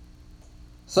basket.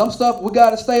 Some stuff we got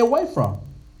to stay away from.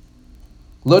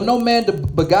 Let no man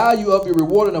beguile you of your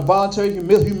reward in a voluntary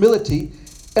humility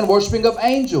and worshiping of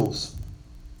angels.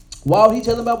 Why would he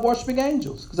tell them about worshiping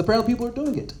angels? Because apparently people are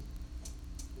doing it.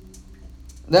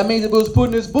 That means if it was put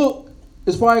in this book,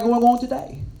 it's probably going on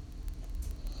today.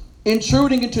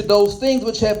 Intruding into those things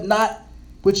which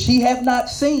he have not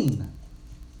seen.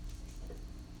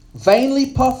 Vainly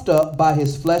puffed up by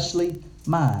his fleshly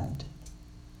mind.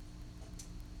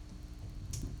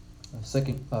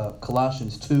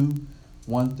 Colossians 2,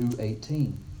 1 through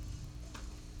 18.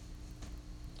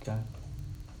 Okay.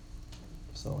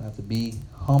 So I have to be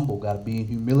humble. Got to be in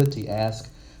humility.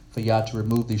 Ask for Yah to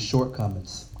remove these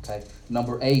shortcomings. Okay.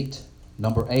 Number 8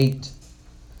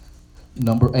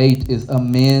 is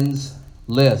amends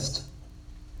list.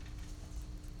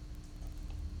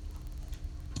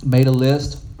 Made a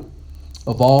list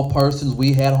of all persons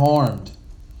we had harmed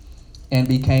and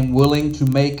became willing to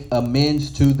make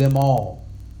amends to them all.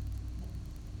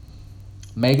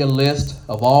 Make a list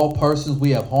of all persons we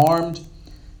have harmed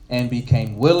and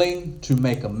became willing to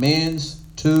make amends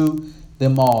to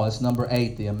them all. That's number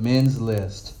 8, the amends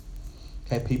list.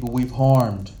 Okay, people we've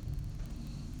harmed,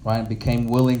 right, and became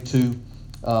willing to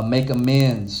make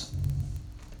amends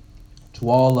to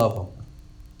all of them.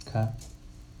 Okay.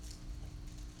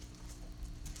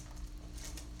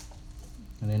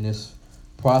 And in this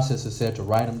process, it said to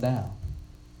write them down.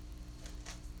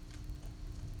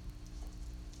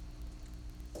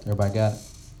 Everybody got it?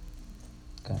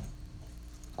 Okay.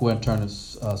 Go ahead and turn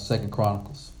to 2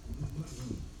 Chronicles,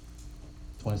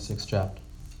 26th chapter.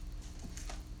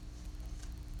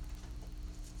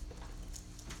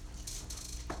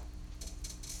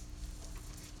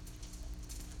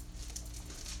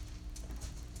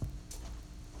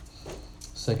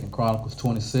 Second Chronicles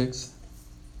 26.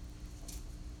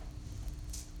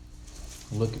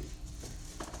 Look at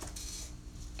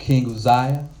King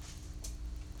Uzziah.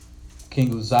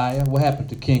 King Uzziah. What happened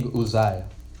to King Uzziah?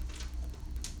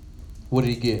 What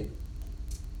did he get?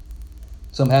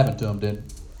 Something happened to him, didn't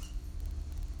it?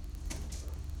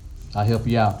 I'll help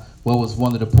you out. What was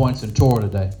one of the points in Torah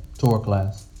today? Torah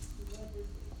class.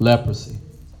 Leprosy.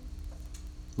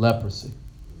 Leprosy.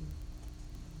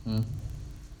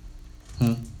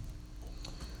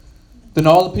 Then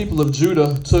all the people of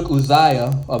Judah took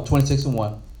Uzziah, of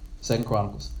 26:1, 2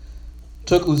 Chronicles,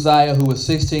 took Uzziah, who was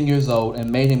 16 years old,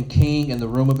 and made him king in the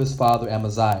room of his father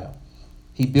Amaziah.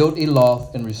 He built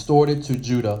Eloth and restored it to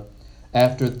Judah.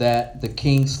 After that, the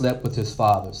king slept with his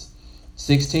fathers.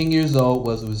 16 years old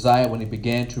was Uzziah when he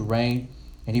began to reign,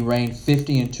 and he reigned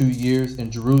 52 years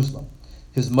in Jerusalem.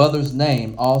 His mother's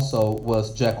name also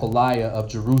was Jecholiah of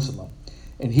Jerusalem.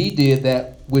 And he did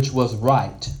that which was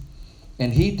right.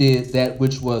 And he did that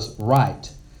which was right.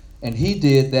 And he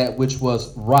did that which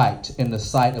was right in the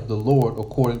sight of the Lord,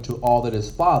 according to all that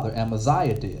his father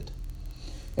Amaziah did.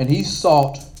 And he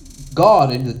sought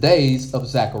God in the days of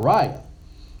Zechariah,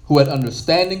 who had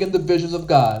understanding in the visions of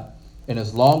God. And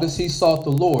as long as he sought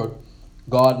the Lord,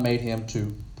 God made him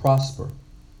to prosper.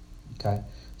 Okay,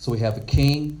 so we have a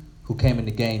king who came in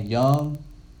the game young,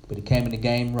 but he came in the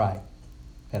game right.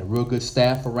 Had a real good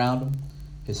staff around him.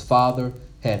 His father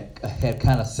had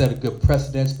kind of set a good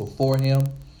precedence before him.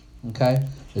 Okay,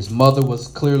 his mother was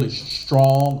clearly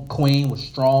strong. Queen was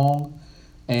strong,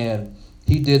 and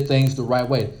he did things the right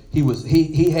way. He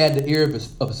had the ear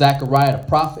of Zechariah the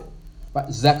prophet,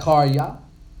 right? Zechariah,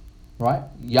 right?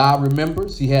 Yah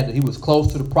remembers he was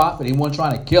close to the prophet. He wasn't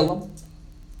trying to kill him,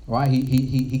 right?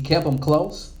 He kept him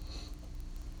close.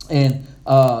 And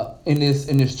in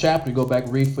this chapter, go back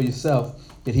and read for yourself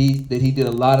that he did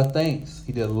a lot of things.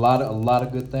 He did a lot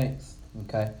of good things.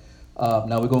 Okay.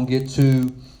 Now we're gonna get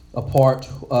to a part.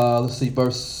 Let's see,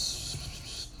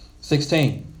 verse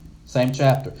 16, same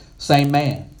chapter, same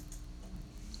man.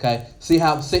 Okay.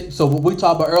 So what we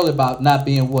talked about earlier about not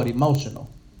being emotional.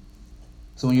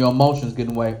 So when your emotions get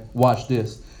in the way, watch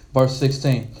this. Verse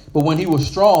 16. But when he was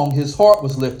strong, his heart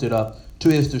was lifted up to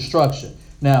his destruction.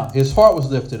 Now, his heart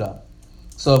was lifted up.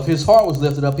 So if his heart was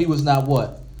lifted up, he was not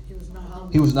what?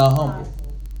 He was not humble.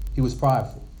 He was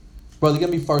prideful. Brother, give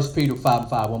me 1 Peter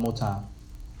 5:5 one more time.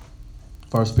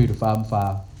 1 Peter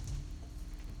 5:5.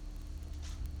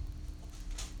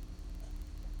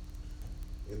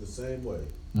 In the same way,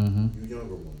 Mm-hmm. you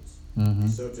younger ones, Mm-hmm. be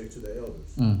subject to the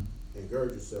elders, and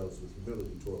gird yourselves with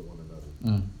humility toward one another.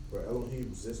 For Elohim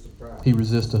resists the proud. He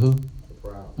resists the who? The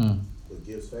proud, but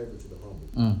gives favor to the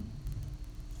humble.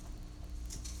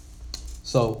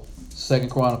 So 2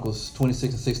 Chronicles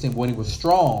 26 and 16, when he was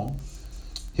strong,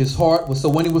 his heart was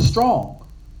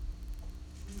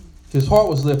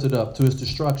lifted up to his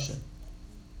destruction.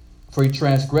 For he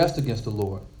transgressed against the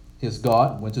Lord, his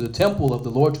God, went to the temple of the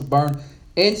Lord to burn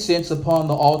incense upon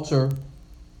the altar,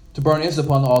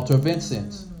 of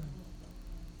incense.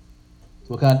 So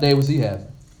what kind of day was he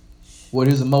having? What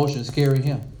his emotions carry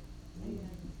him?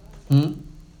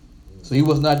 So he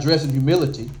was not dressed in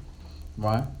humility,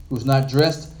 right? He was not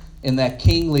dressed in that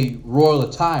kingly royal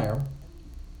attire,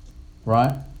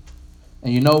 right?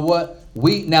 And you know what?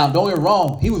 Now don't get me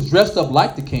wrong, he was dressed up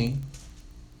like the king,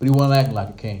 but he wasn't acting like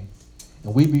a king.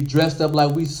 And we be dressed up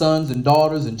like we sons and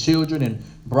daughters and children and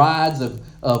brides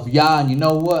of Yah, and you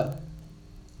know what?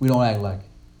 We don't act like it.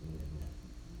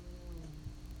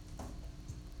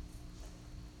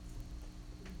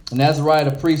 And Azariah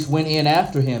the priest went in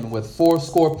after him, and with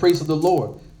 80 priests of the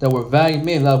Lord that were valiant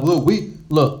men. Like,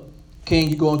 look, King,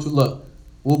 you going to look.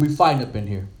 We'll be fighting up in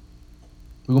here.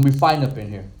 We're going to be fighting up in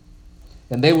here.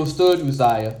 And they withstood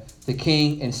Uzziah the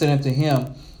king and said unto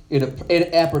him,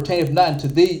 It appertaineth not unto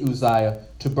thee, Uzziah,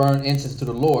 to burn incense to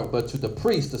the Lord, but to the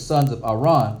priests, the sons of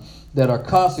Aaron, that are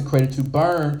consecrated to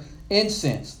burn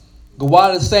incense. Go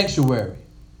out of the sanctuary.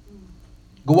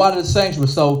 Go out of the sanctuary.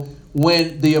 So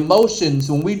when the emotions,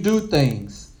 when we do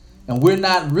things, and we're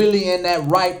not really in that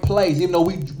right place, even though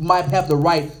we might have the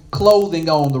right clothing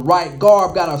on, the right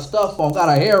garb, got our stuff on, got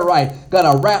our hair right, got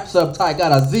our wraps up tight,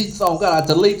 got our zeets on, got our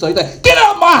tallits on. He's like, get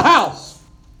out of my house.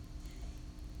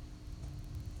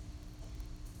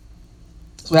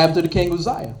 That's what happened to the king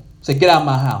Uzziah. He said, get out of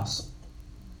my house.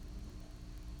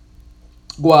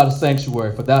 Go out of the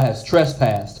sanctuary, for thou hast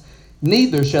trespassed.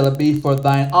 Neither shall it be for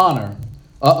thine honor.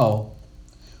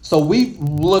 So we've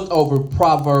looked over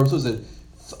Proverbs, was it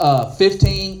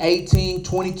 15, 18,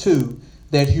 22,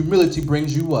 that humility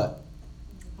brings you what?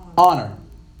 Honor.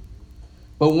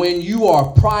 But when you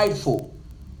are prideful,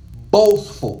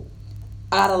 boastful,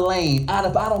 out of lane, I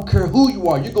don't care who you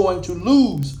are, you're going to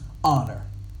lose honor.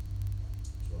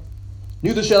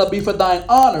 Neither shall it be for thine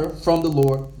honor from the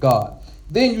Lord God.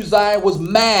 Then Uzziah was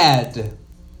mad.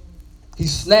 He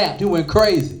snapped. He went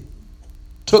crazy.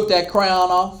 Took that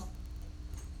crown off.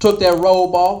 Took that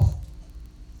robe off.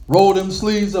 Rolled them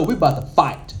sleeves up. We about to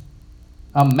fight.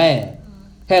 I'm mad.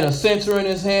 Had a censer in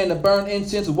his hand to burn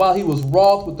incense. And while he was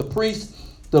wroth with the priest,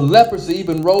 the leprosy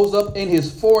even rose up in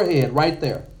his forehead right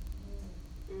there.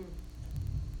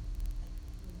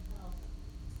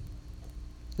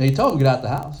 Then he told him to get out the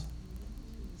house.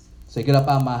 Say, get up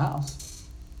out of my house.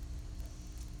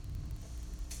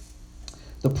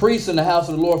 The priests in the house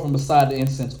of the Lord from beside the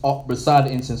incense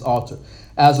altar.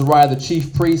 Azariah the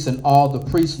chief priest and all the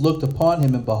priests looked upon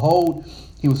him, and behold,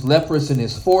 he was leprous in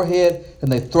his forehead,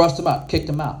 and they thrust him out, kicked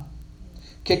him out.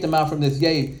 Kicked him out from this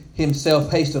gate.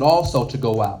 Himself hasted also to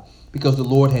go out, because the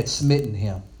Lord had smitten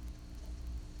him.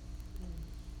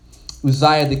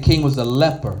 Uzziah the king was a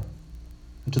leper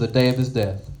until the day of his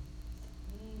death.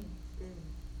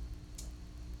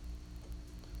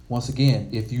 Once again,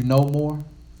 if you know more,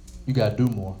 you got to do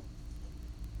more.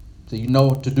 So you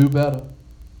know to do better,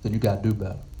 then you got to do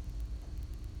better.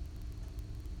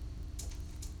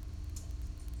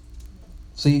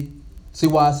 See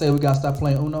why I say we got to stop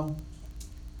playing Uno?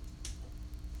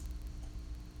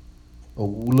 Or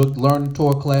we learned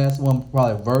Torah class, one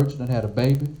probably a virgin and had a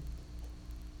baby.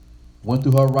 Went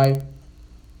through her right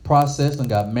process and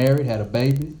got married, had a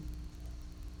baby.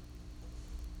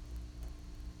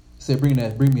 He said,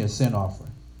 bring me a sin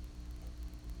offering.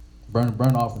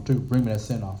 Burn offering too. Bring me that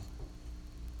sin offering.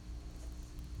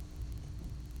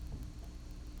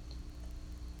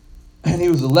 And he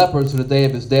was a leper to the day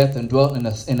of his death, and dwelt in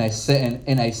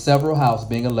a several house,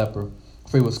 being a leper.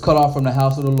 For he was cut off from the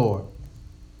house of the Lord.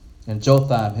 And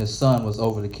Jotham his son was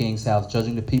over the king's house,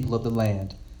 judging the people of the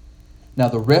land. Now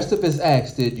the rest of his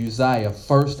acts did Uzziah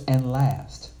first and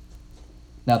last.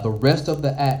 Now the rest of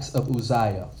the acts of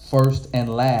Uzziah, first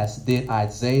and last, did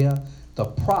Isaiah the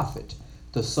prophet,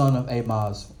 the son of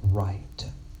Amoz, right.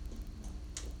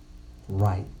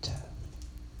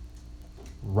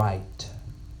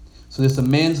 So this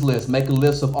amends list. Make a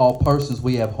list of all persons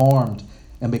we have harmed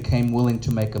and became willing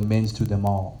to make amends to them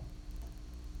all.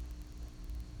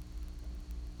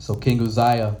 So King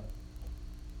Uzziah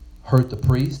hurt the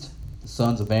priest, the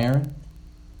sons of Aaron.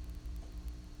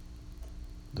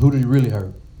 Who did he really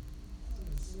hurt?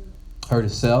 Hurt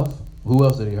himself. Who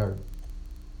else did he hurt?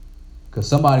 Because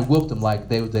somebody whooped him like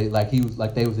they was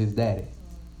his daddy.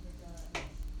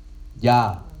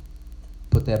 Yah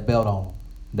put that belt on him.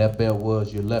 That belt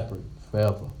was your leopard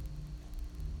forever.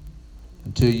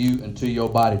 Until your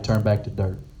body turned back to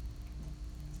dirt.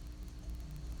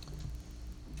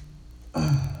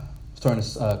 Let's turn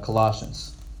to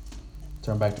Colossians.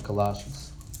 Turn back to Colossians.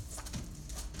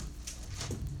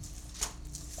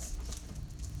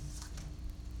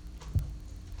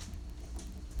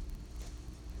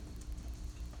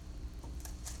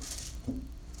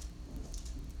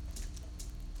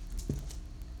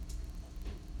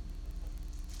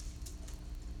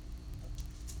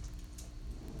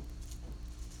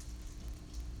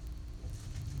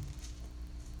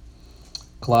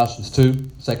 Colossians 2,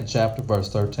 2nd chapter, verse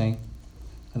 13.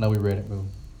 I know we read it, but we're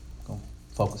going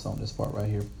to focus on this part right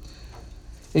here.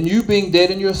 And you being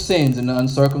dead in your sins and the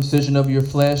uncircumcision of your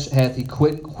flesh hath he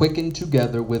quickened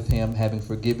together with him, having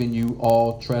forgiven you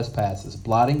all trespasses,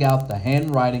 blotting out the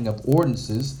handwriting of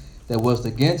ordinances that was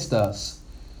against us,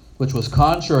 which was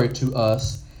contrary to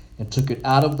us, and took it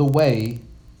out of the way,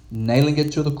 nailing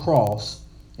it to the cross,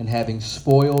 and having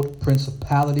spoiled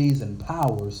principalities and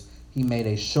powers, he made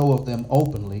a show of them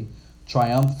openly,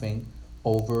 triumphing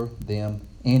over them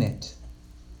in it.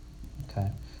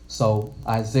 Okay. So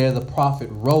Isaiah the prophet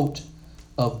wrote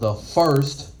of the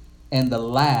first and the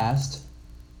last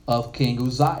of King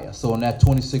Uzziah. So in that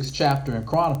 26th chapter in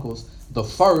Chronicles, the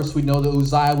first, we know that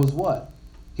Uzziah was what?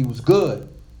 He was good.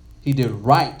 He did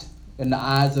right in the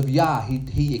eyes of Yah.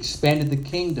 He expanded the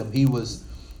kingdom. He was,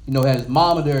 had his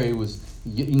mama there. He was,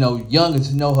 young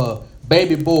as, her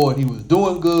baby boy. And he was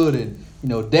doing good.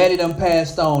 And, daddy done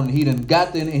passed on. And he done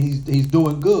got there and he's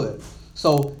doing good.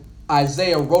 So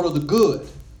Isaiah wrote of the good.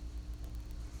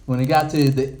 When he got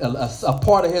to a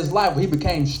part of his life where he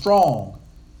became strong,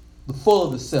 the full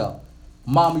of himself.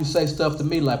 Mom, you say stuff to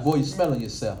me like, boy, you're smelling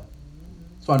yourself.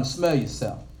 Starting to smell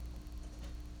yourself.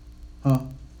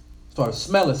 Started to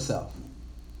smell itself.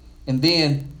 And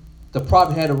then the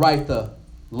prophet had to write the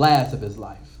last of his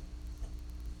life.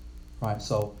 Right?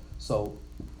 So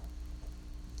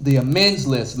the amends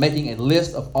list, making a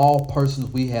list of all persons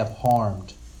we have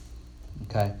harmed.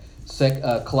 Okay.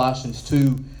 Colossians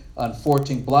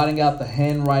 2:14, blotting out the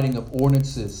handwriting of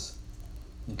ordinances.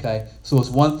 Okay. So it's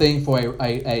one thing for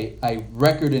a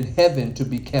record in heaven to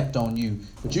be kept on you,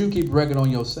 but you can keep a record on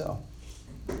yourself.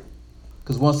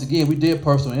 Because once again, we did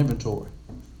personal inventory.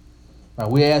 Right?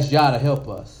 We asked Yah to help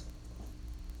us.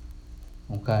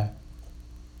 Okay.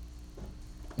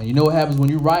 And you know what happens when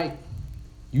you write?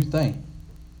 You think.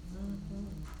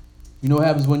 You know what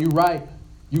happens when you write?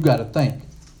 You got to think.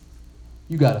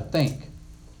 You got to think.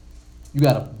 You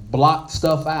got to block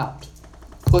stuff out.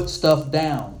 Put stuff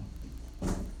down.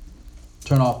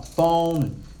 Turn off the phone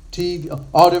and TV,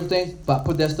 all different things, but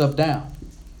put that stuff down.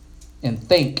 And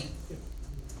think.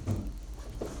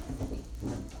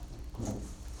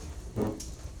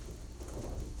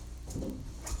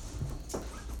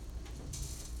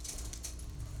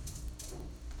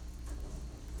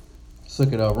 Let's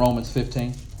look at Romans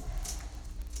 15.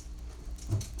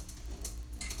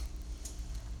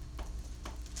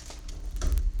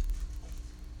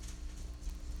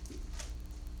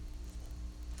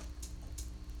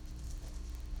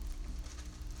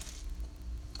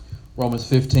 Romans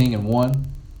 15:1.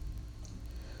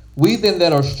 We then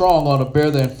that are strong ought to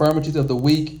bear the infirmities of the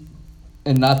weak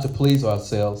and not to please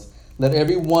ourselves. Let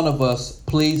every one of us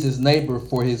please his neighbor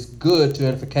for his good to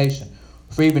edification.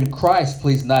 For even Christ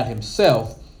pleased not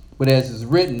himself, but as is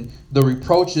written, the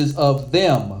reproaches of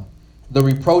them that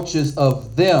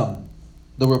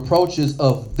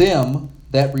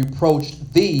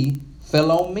reproached thee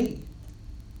fell on me.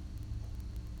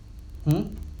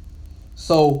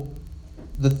 So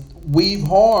we've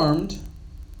harmed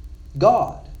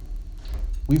God.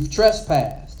 We've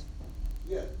trespassed.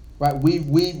 Yeah. Right?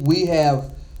 We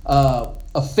have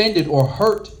offended or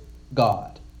hurt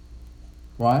God.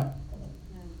 Right?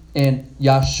 And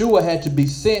Yahshua had to be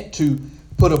sent to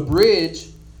put a bridge,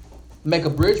 make a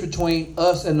bridge between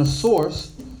us and the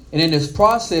source. And in this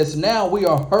process, now we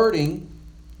are hurting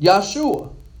Yahshua.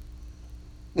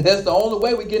 That's the only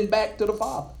way we're getting back to the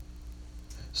Father.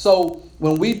 So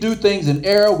when we do things in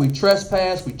error, we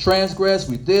trespass, we transgress,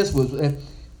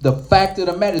 the fact of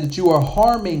the matter is that you are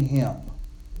harming him.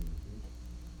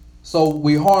 So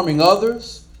we're harming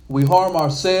others, we harm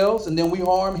ourselves, and then we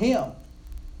harm him.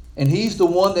 And he's the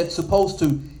one that's supposed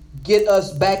to get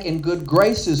us back in good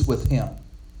graces with him.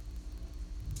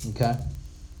 Okay?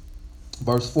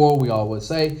 Verse 4, we always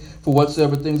say, for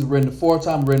whatsoever things are written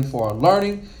aforetime, written for our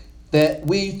learning, that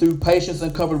we through patience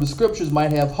and comfort of the scriptures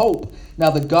might have hope. Now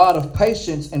the God of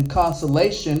patience and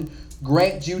consolation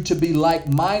grant you to be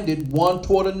like-minded one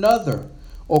toward another,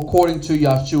 according to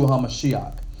Yahshua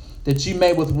HaMashiach, that ye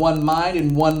may with one mind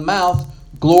and one mouth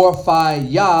glorify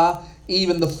Yah,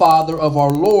 even the Father of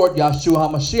our Lord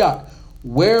Yahshua HaMashiach.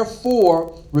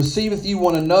 Wherefore receiveth ye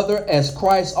one another, as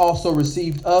Christ also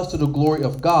received us to the glory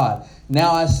of God.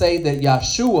 Now I say that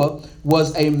Yahshua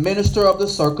was a minister of the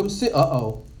circumcision.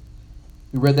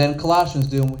 We read that in Colossians,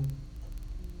 didn't we?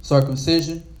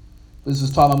 Circumcision. This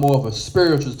is talking more of a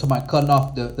spiritual, talking about cutting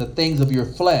off the things of your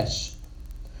flesh.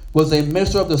 Was a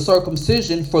minister of the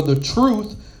circumcision for the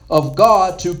truth of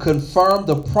God, to confirm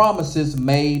the promises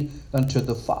made unto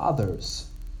the fathers.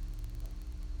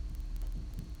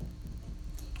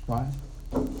 Right?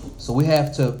 So we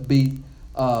have to be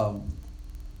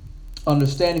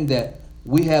understanding that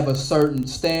we have a certain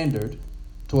standard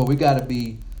to where we got to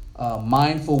be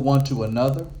mindful one to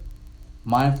another,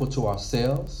 mindful to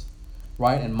ourselves,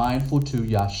 right? And mindful to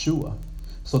Yahshua.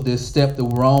 So this step that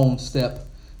we're on,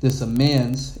 this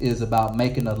amends, is about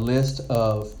making a list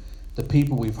of the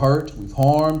people we've hurt, we've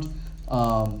harmed,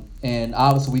 And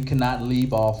obviously we cannot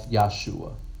leave off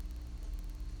Yahshua.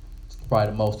 It's probably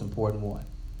the most important one.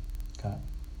 Okay.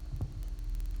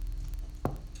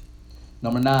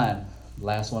 Number 9,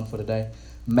 last one for today.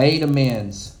 Made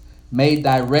amends. Made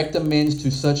direct amends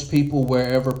to such people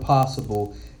wherever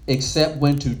possible, except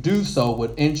when to do so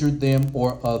would injure them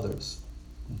or others.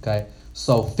 Okay.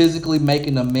 So physically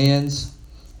making amends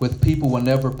with people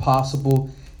whenever possible.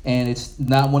 And it's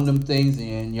not one of them things,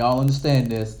 and y'all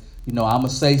understand this, I'm going to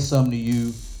say something to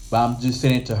you, but I'm just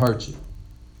saying it to hurt you.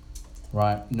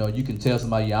 Right? You can tell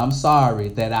somebody, yeah, I'm sorry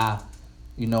that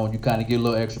you kind of get a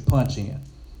little extra punch in.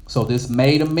 So this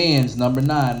made amends, number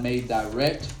 9, made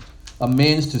direct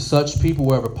amends to such people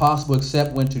wherever possible,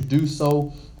 except when to do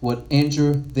so would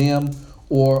injure them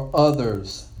or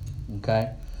others.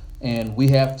 Okay? And we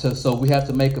have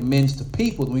to make amends to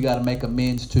people, and we got to make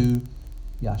amends to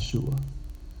Yahshua.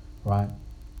 Right?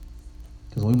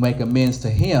 Because when we make amends to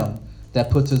him,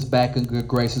 that puts us back in good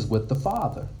graces with the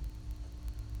Father.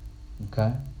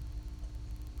 Okay?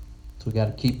 So we got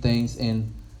to keep things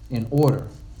in order.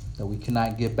 That we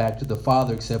cannot get back to the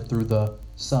Father except through the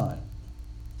Son.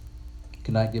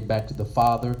 Cannot get back to the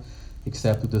Father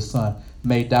except through the Son.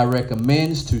 Made direct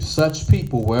amends to such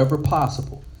people wherever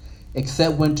possible,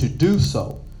 except when to do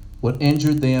so would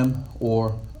injure them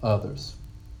or others.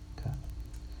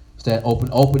 It's that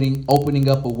opening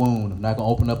up a wound. I'm not going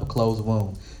to open up a closed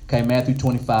wound. Okay, Matthew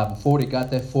 25:40,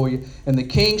 got that for you. And the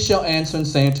king shall answer and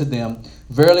say unto them,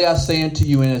 Verily I say unto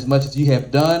you, inasmuch as ye have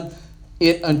done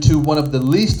it unto one of the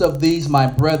least of these my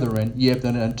brethren, ye have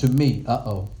done it unto me.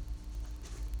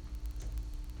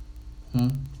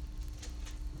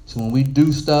 So when we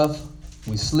do stuff,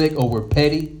 we slick or we're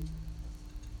petty,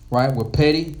 right? We're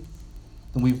petty,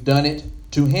 then we've done it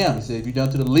to him. He said, if you've done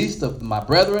it to the least of my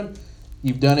brethren,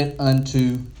 you've done it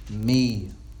unto me.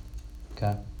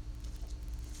 Okay.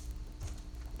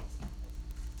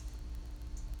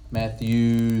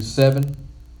 Matthew 7.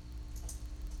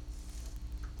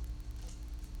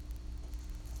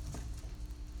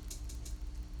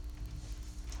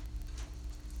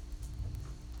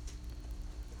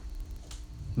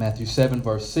 Matthew 7,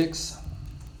 verse 6.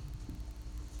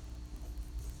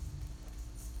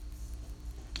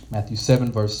 Matthew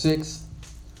 7, verse 6.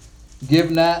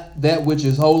 Give not that which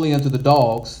is holy unto the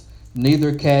dogs,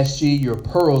 neither cast ye your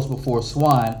pearls before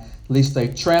swine, lest they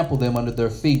trample them under their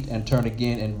feet, and turn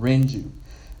again and rend you.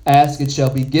 Ask, it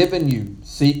shall be given you.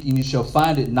 Seek, and you shall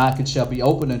find it. Knock, it shall be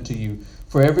opened unto you.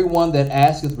 For everyone that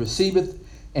asketh receiveth,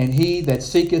 and he that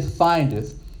seeketh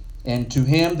findeth, and to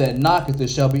him that knocketh it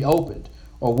shall be opened.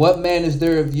 Or what man is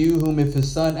there of you whom if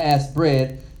his son ask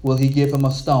bread, will he give him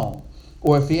a stone?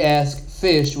 Or if he ask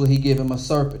fish, will he give him a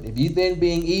serpent? If ye then,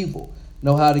 being evil,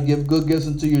 know how to give good gifts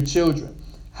unto your children,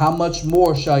 how much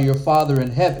more shall your Father in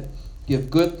heaven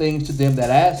give good things to them that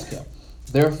ask him?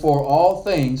 Therefore all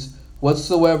things,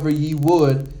 whatsoever ye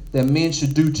would that men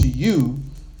should do to you,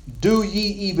 do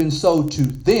ye even so to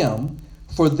them,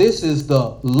 for this is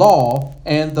the law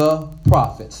and the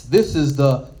prophets. This is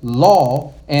the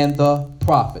law and the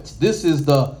prophets. This is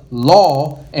the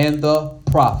law and the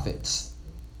prophets.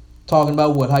 Talking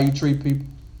about what? How you treat people.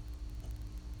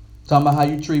 Talking about how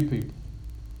you treat people.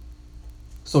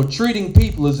 So treating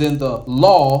people is in the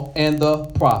law and the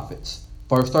prophets.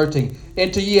 Verse 13.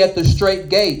 Enter ye at the straight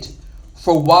gate,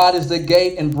 for wide is the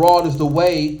gate and broad is the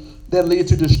way that leadeth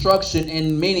to destruction,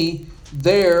 and many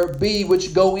there be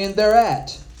which go in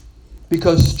thereat.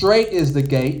 Because straight is the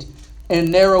gate,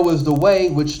 and narrow is the way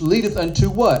which leadeth unto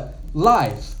what?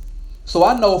 Life. So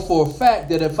I know for a fact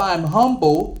that if I'm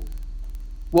humble,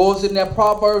 what was in that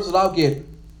Proverbs that I'll get?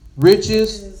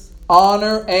 Riches,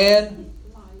 honor, and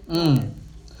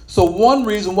So one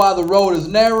reason why the road is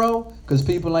narrow, because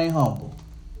people ain't humble.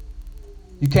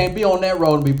 You can't be on that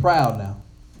road and be proud now.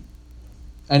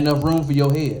 Ain't enough room for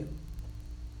your head.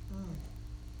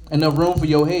 Ain't enough room for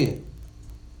your head.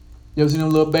 You ever seen them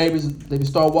little babies, they can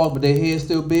start walking, but their head's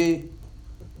still big?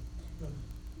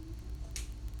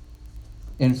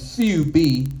 And few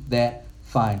be that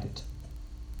find it.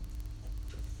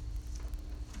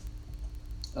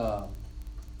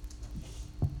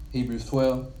 Hebrews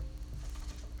 12.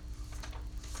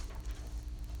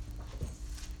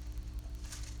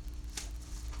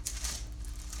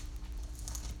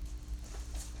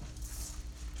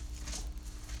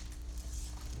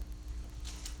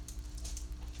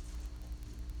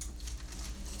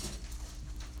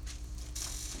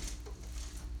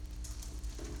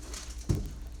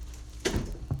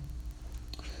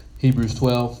 Hebrews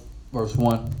 12, verse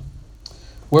 1.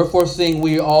 Wherefore, seeing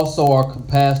we also are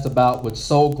compassed about with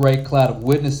so great cloud of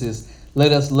witnesses,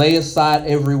 let us lay aside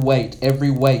every weight,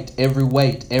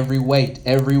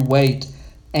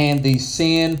 and the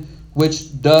sin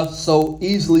which doth so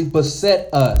easily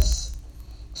beset us.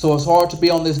 So it's hard to be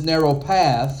on this narrow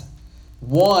path.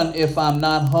 One, if I'm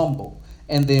not humble.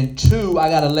 And then two, I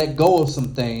got to let go of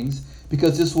some things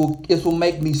because this will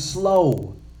make me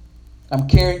slow. I'm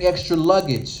carrying extra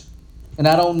luggage and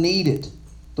I don't need it.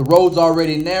 The road's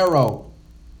already narrow.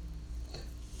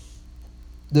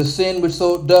 The sin which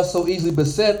does so easily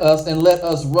beset us, and let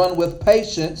us run with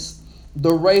patience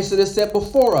the race that is set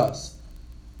before us.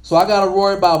 So I got to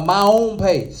worry about my own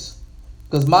pace,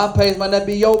 because my pace might not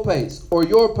be your pace or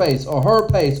your pace or her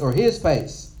pace or his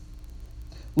pace.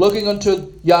 Looking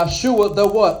unto Yahshua, the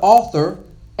what? Author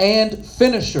and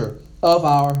finisher of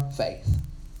our faith,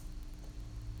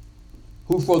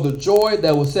 who for the joy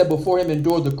that was set before him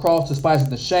endured the cross, despising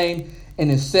the shame,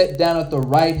 and is set down at the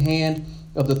right hand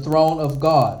of the throne of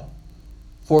God.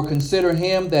 For consider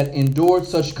him that endured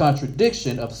such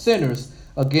contradiction of sinners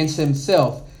against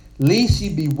himself, lest ye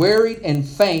be wearied and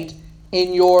faint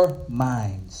in your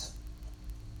minds.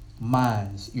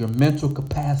 Minds, your mental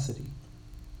capacity.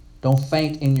 Don't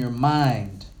faint in your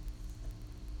mind.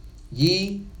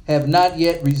 Ye have not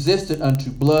yet resisted unto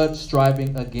blood,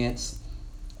 striving against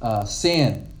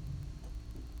sin.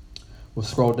 We'll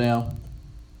scroll down.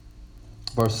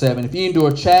 Verse 7. If ye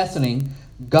endure chastening,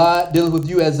 God dealeth with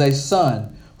you as a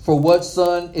son. For what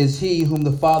son is he whom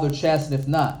the Father chasteneth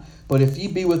not? But if ye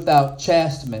be without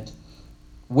chastisement,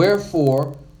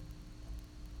 wherefore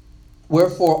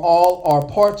all are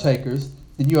partakers,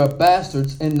 then you are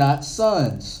bastards and not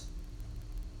sons.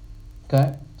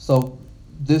 Okay? So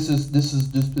this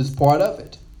is part of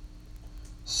it.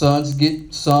 Sons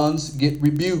get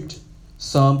rebuked.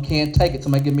 Some can't take it.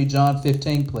 Somebody give me John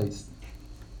 15, please.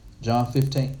 John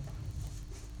 15.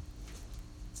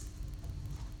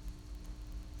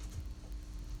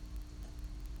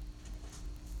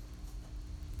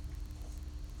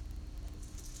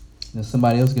 Then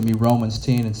somebody else give me Romans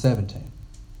 10 and 17.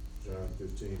 John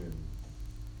 15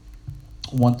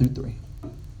 and 1 through 3.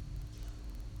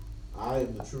 I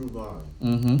am the true vine,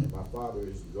 and my Father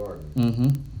is the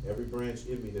gardener. Every branch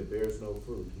in me that bears no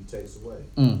fruit, he takes away.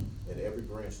 And every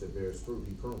branch that bears fruit,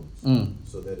 he prunes,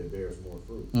 so that it bears more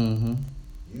fruit.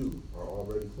 You are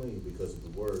already clean because of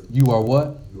the word. You are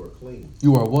what? You are clean.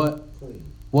 You are what? Clean.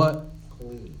 What?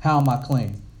 Clean. How am I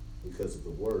clean? Because of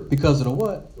the word. Because of the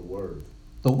what? The word.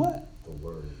 The what? The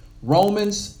word.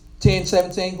 Romans 10,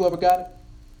 17, whoever got it?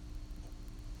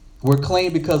 We're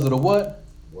clean because of the what?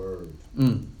 Word.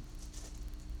 And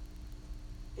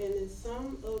if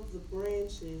some of the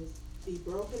branches be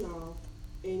broken off,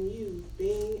 and you,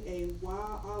 being a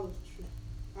wild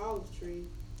olive tree,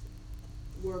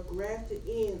 were grafted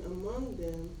in among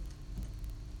them,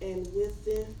 and with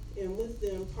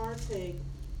them partake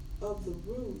of the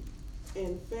root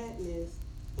and fatness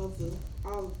of the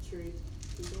olive tree.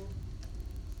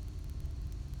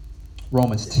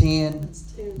 Romans 10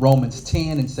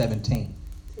 and 17.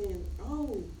 10.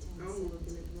 Oh, I'm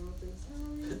looking at the wrong thing.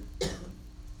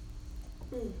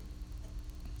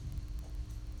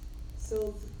 Sorry.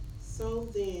 So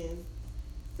then,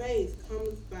 faith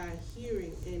cometh by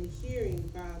hearing, and hearing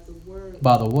by the word.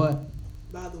 By the what?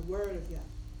 By the word of God.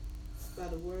 By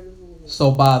the word of the Lord.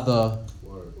 So by the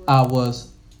word. I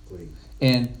was Clean.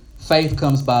 And faith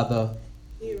comes by the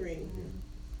hearing.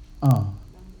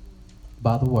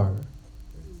 By the word.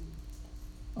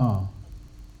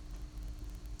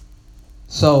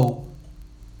 So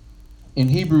in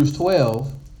Hebrews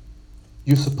 12,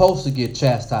 you're supposed to get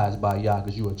chastised by Yah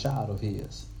because you're a child of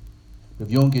his. But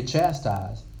if you don't get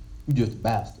chastised, you're just a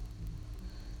bastard.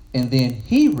 And then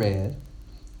he read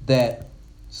that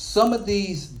some of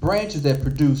these branches that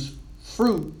produce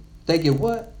fruit, they get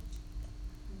what?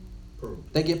 Pruned.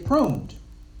 They get pruned.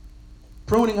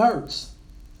 Pruning hurts.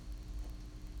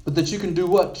 But that you can do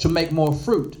what? To make more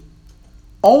fruit.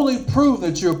 Only prove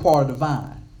that you're a part of the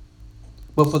vine.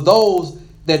 But for those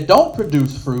that don't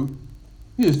produce fruit,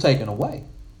 you're just taken away.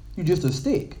 You're just a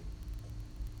stick.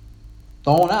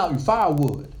 Thrown out, you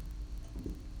firewood.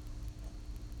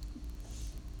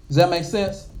 Does that make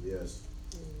sense? Yes.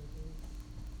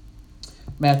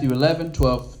 Matthew 11,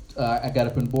 12. I got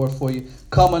it up on the board for you.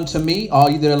 Come unto me, all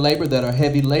you that are labor, that are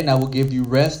heavy laden, I will give you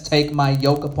rest. Take my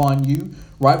yoke upon you.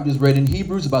 Right? We just read in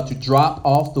Hebrews about to drop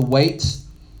off the weights.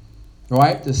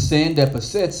 Right? The sin that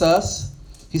besets us.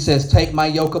 He says, take my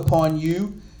yoke upon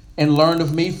you and learn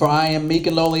of me, for I am meek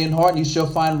and lowly in heart, and you shall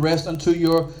find rest unto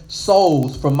your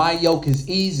souls. For my yoke is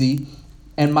easy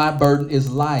and my burden is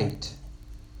light.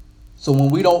 So when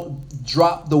we don't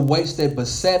drop the weights that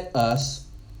beset us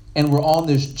and we're on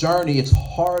this journey, it's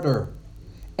harder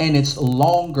and it's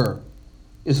longer.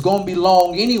 It's going to be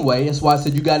long anyway. That's why I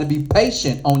said you got to be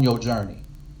patient on your journey.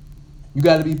 You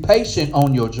got to be patient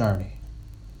on your journey.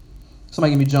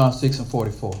 Somebody give me John 6 and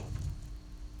 44.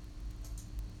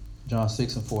 John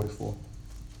 6 and 44.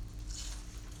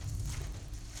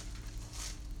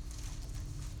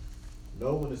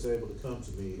 No one is able to come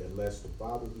to me unless the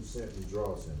Father who sent me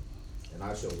draws him, and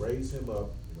I shall raise him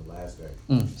up in the last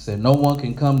day. Said no one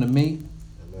can come to me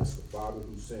unless the Father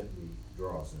who sent me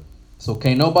draws him. So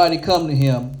can't nobody come to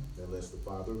him unless the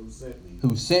Father who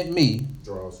sent me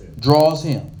draws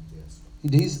him.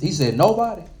 Yes. He said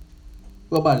nobody.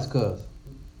 What about his cousin,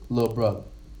 little brother,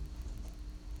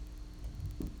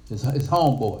 his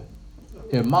homeboy,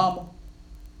 his mama,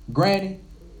 granny,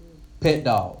 pet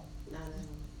dog?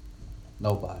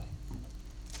 Nobody.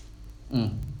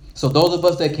 So those of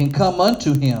us that can come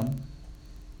unto him,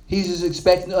 he's just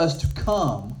expecting us to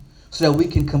come so that we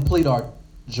can complete our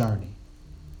journey.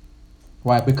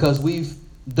 Right? Because we've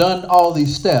done all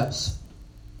these steps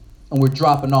and we're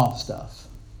dropping off stuff.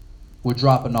 We're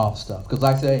dropping off stuff. Because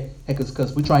like I say,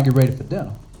 because we're trying to get ready for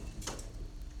dinner.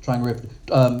 Trying to get ready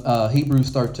for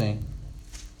Hebrews 13.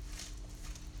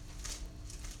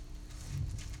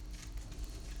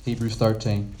 Hebrews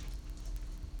 13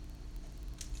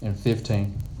 and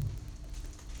 15.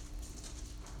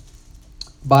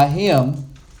 By him,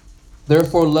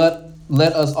 therefore,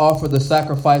 let us offer the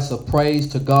sacrifice of praise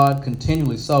to God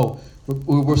continually. So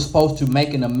we're supposed to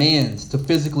make an amends, to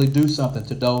physically do something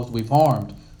to those we've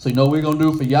harmed. So you know what we're going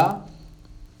to do for Yah?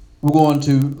 We're going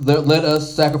to let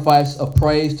us sacrifice of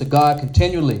praise to God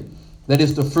continually. That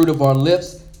is the fruit of our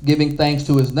lips, giving thanks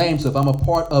to his name. So if I'm a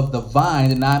part of the vine,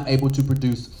 then I'm able to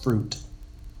produce fruit.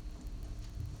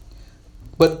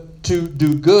 But to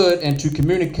do good and to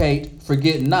communicate,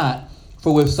 forget not,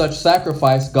 for with such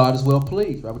sacrifice, God is well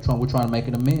pleased. Right? We're trying to make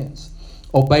an amends.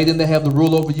 Obey them that have the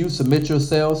rule over you. Submit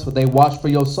yourselves, for they watch for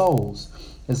your souls,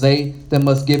 as they that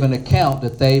must give an account,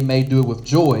 that they may do it with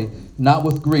joy, not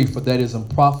with grief, for that is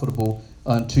unprofitable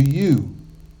unto you.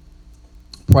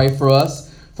 Pray for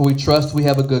us, for we trust we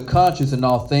have a good conscience in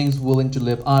all things, willing to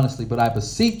live honestly. But I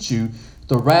beseech you,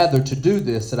 the rather to do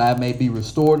this, that I may be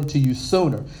restored unto you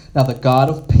sooner. Now the God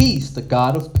of peace,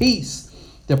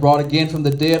 that brought again from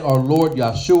the dead our Lord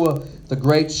Yahshua, the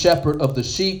great shepherd of the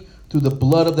sheep, through the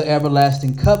blood of the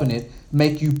everlasting covenant,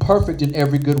 make you perfect in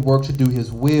every good work to do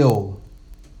his will.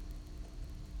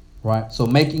 Right? So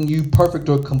making you perfect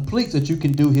or complete so that you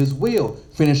can do his will.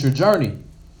 Finish your journey.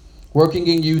 Working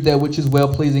in you that which is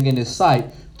well-pleasing in his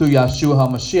sight, through Yahshua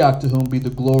HaMashiach, to whom be the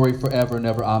glory forever and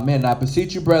ever. Amen. And I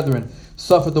beseech you, brethren,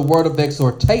 suffer the word of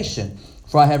exhortation,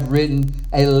 for I have written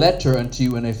a letter unto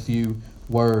you in a few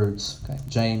words. Okay.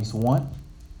 James 1.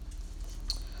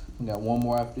 We got one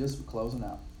more after this. We're closing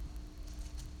out.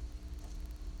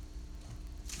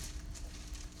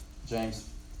 James,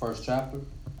 first chapter,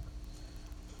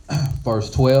 verse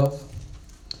 12.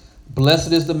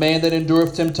 Blessed is the man that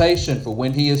endureth temptation, for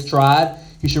when he is tried,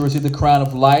 he shall receive the crown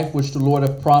of life, which the Lord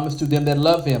hath promised to them that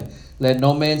love him. Let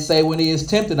no man say when he is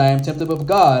tempted, I am tempted of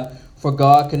God, for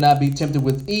God cannot be tempted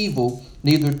with evil,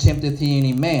 neither tempteth he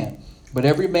any man. But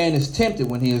every man is tempted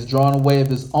when he is drawn away of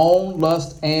his own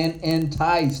lust and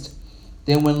enticed.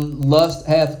 Then when lust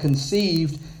hath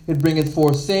conceived, it bringeth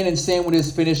forth sin, and sin when it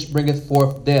is finished bringeth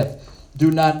forth death. Do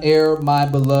not err, my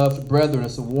beloved brethren.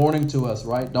 It's a warning to us,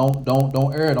 right? Don't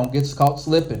err. Don't get caught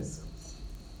slipping.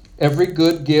 Every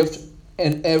good gift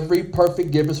and every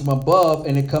perfect gift is from above,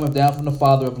 and it cometh down from the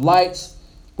Father of lights,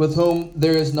 with whom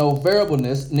there is no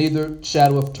variableness, neither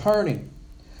shadow of turning.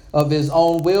 Of his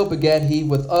own will begat he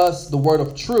with us the word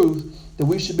of truth, that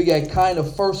we should be a kind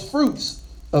of first fruits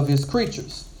of his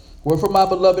creatures. Wherefore, my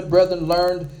beloved brethren,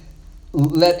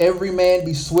 let every man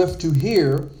be swift to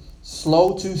hear,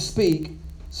 slow to speak,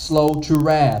 slow to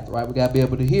wrath. Right? We got to be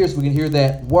able to hear so we can hear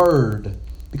that word,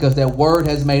 because that word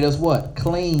has made us what?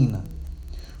 Clean.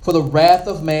 For the wrath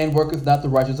of man worketh not the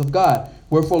righteousness of God.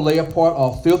 Wherefore lay apart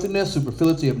all filthiness,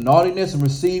 superfluity of naughtiness, and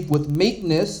receive with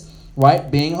meekness, right,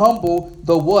 being humble,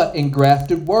 the what?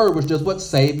 Engrafted word, which does what?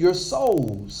 Save your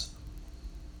souls.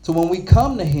 So when we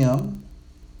come to him,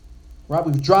 right,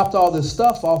 we've dropped all this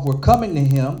stuff off, we're coming to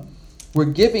him, we're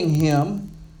giving him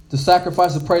the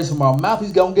sacrifice of praise from our mouth,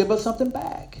 he's going to give us something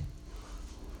back.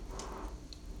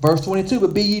 Verse 22,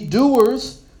 but be ye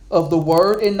doers of the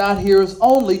word, and not hearers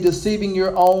only, deceiving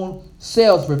your own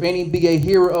selves. For if any be a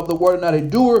hearer of the word and not a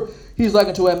doer, he's like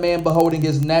unto a man beholding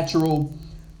his natural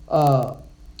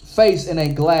face in a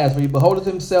glass, where he beholdeth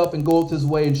himself and goeth his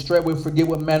way, and straightway forget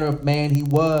what manner of man he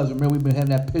was. Remember, we've been having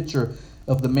that picture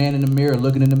of the man in the mirror,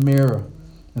 looking in the mirror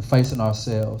and facing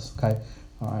ourselves. Okay,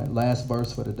 all right, last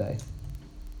verse for today.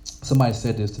 Somebody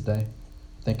said this today,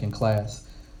 I think in class.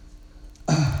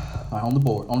 All right, on the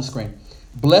board, on the screen.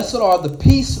 Blessed are the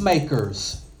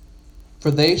peacemakers,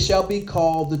 for they shall be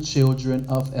called the children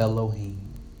of Elohim.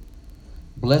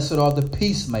 Blessed are the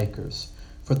peacemakers,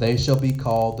 for they shall be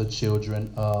called the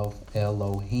children of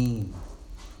Elohim.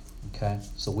 Okay,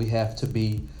 so we have to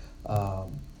be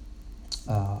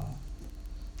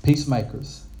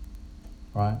peacemakers,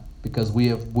 right? Because we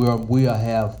have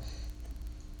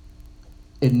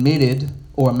admitted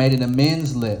or made an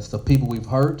amends list of people we've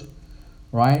hurt,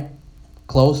 right?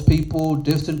 Close people,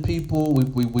 distant people.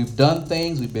 We've done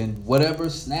things. We've been whatever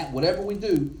we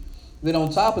do. Then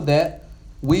on top of that,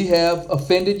 we have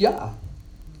offended Yah,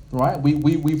 right?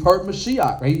 We've hurt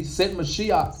Mashiach. Right? He sent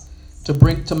Mashiach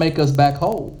to make us back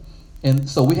whole, and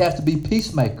so we have to be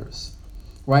peacemakers,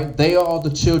 right? They are the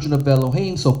children of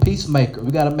Elohim, so peacemaker.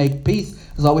 We got to make peace.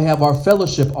 That's why we have our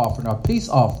fellowship offering, our peace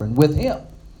offering with Him,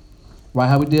 right?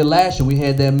 How we did last year. We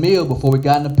had that meal before we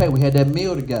got in the pay. We had that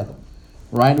meal together,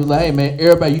 right? It was like, hey man,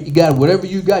 everybody, you got whatever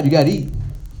you got to eat.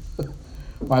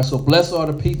 Right, so blessed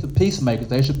are the peacemakers.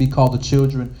 They should be called the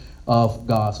children of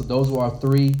God. So those were our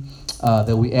three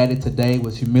that we added today: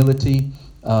 was humility,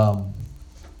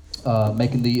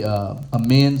 making the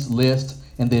amends list,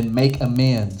 and then make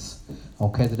amends.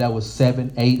 Okay, so that was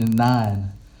 7, 8, and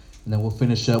 9. And then we'll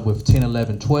finish up with 10,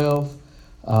 11, 12.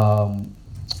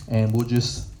 And we'll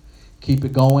just keep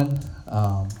it going.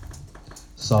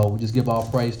 So we just give all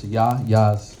praise to Yah.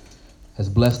 Yah has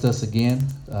blessed us again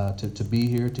to be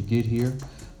here, to get here.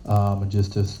 And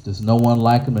just there's no one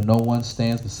like Him and no one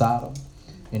stands beside Him.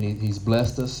 And He's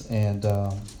blessed us. And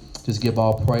just give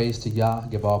all praise to Yah.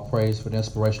 Give all praise for the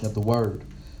inspiration of the Word.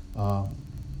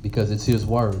 Because it's His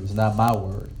Word. It's not my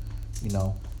word. You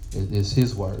know, it's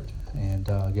His Word. And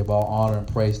give all honor and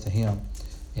praise to Him.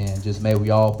 And just may we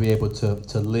all be able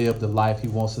to live the life He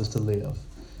wants us to live.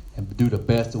 And do the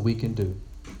best that we can do.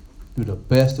 Do the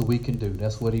best that we can do.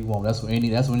 That's what He wants. That's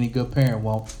what any good parent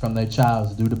wants from their child,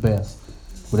 is to do the best.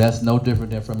 But that's no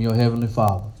different than from your Heavenly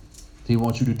Father. He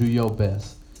wants you to do your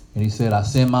best. And He said, I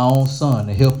sent my own Son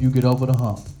to help you get over the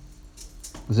hump.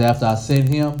 Because after I sent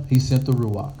Him, He sent the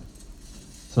Ruach.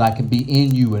 So I can be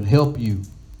in you and help you.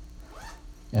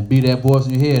 And be that voice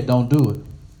in your head, don't do it.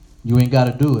 You ain't got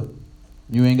to do it.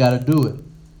 You ain't got to do it.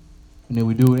 And then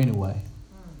we do it anyway.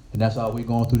 And that's why we're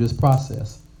going through this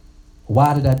process.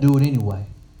 Why did I do it anyway?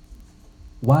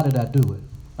 Why did I do it?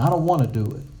 I don't want to do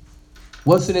it.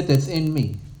 What's in it that's in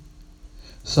me?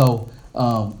 So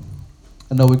I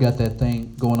know we got that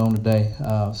thing going on today.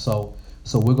 So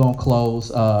we're going to close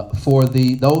for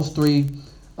those three,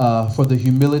 for the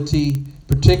humility,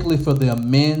 particularly for the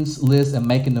amends list and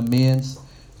making amends.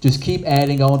 Just keep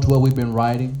adding on to what we've been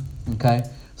writing. Okay.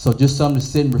 So just something to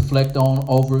sit and reflect on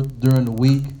over during the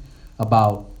week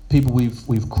about people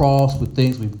we've crossed, with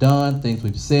things we've done, things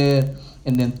we've said,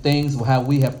 and then things how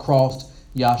we have crossed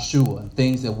Yahshua,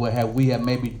 things that we have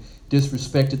maybe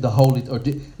disrespected the holy, or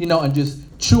and just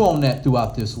chew on that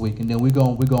throughout this week. And then we're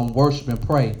gonna worship and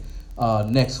pray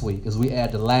next week as we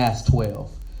add the last 12.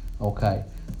 Okay,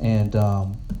 and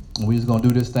we're just gonna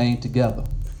do this thing together.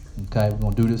 Okay, we're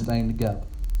gonna do this thing together.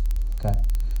 Okay,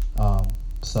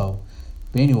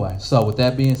 but anyway, so with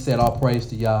that being said, all praise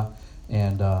to Yah.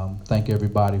 And thank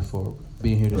everybody for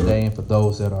being here today, and for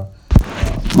those that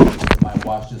might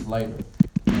watch this later.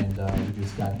 And we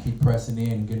just got to keep pressing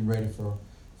in and getting ready for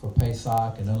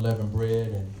Pesach and unleavened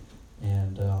bread,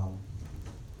 and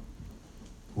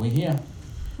we here.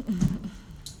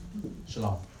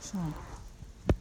 Shalom. Shalom.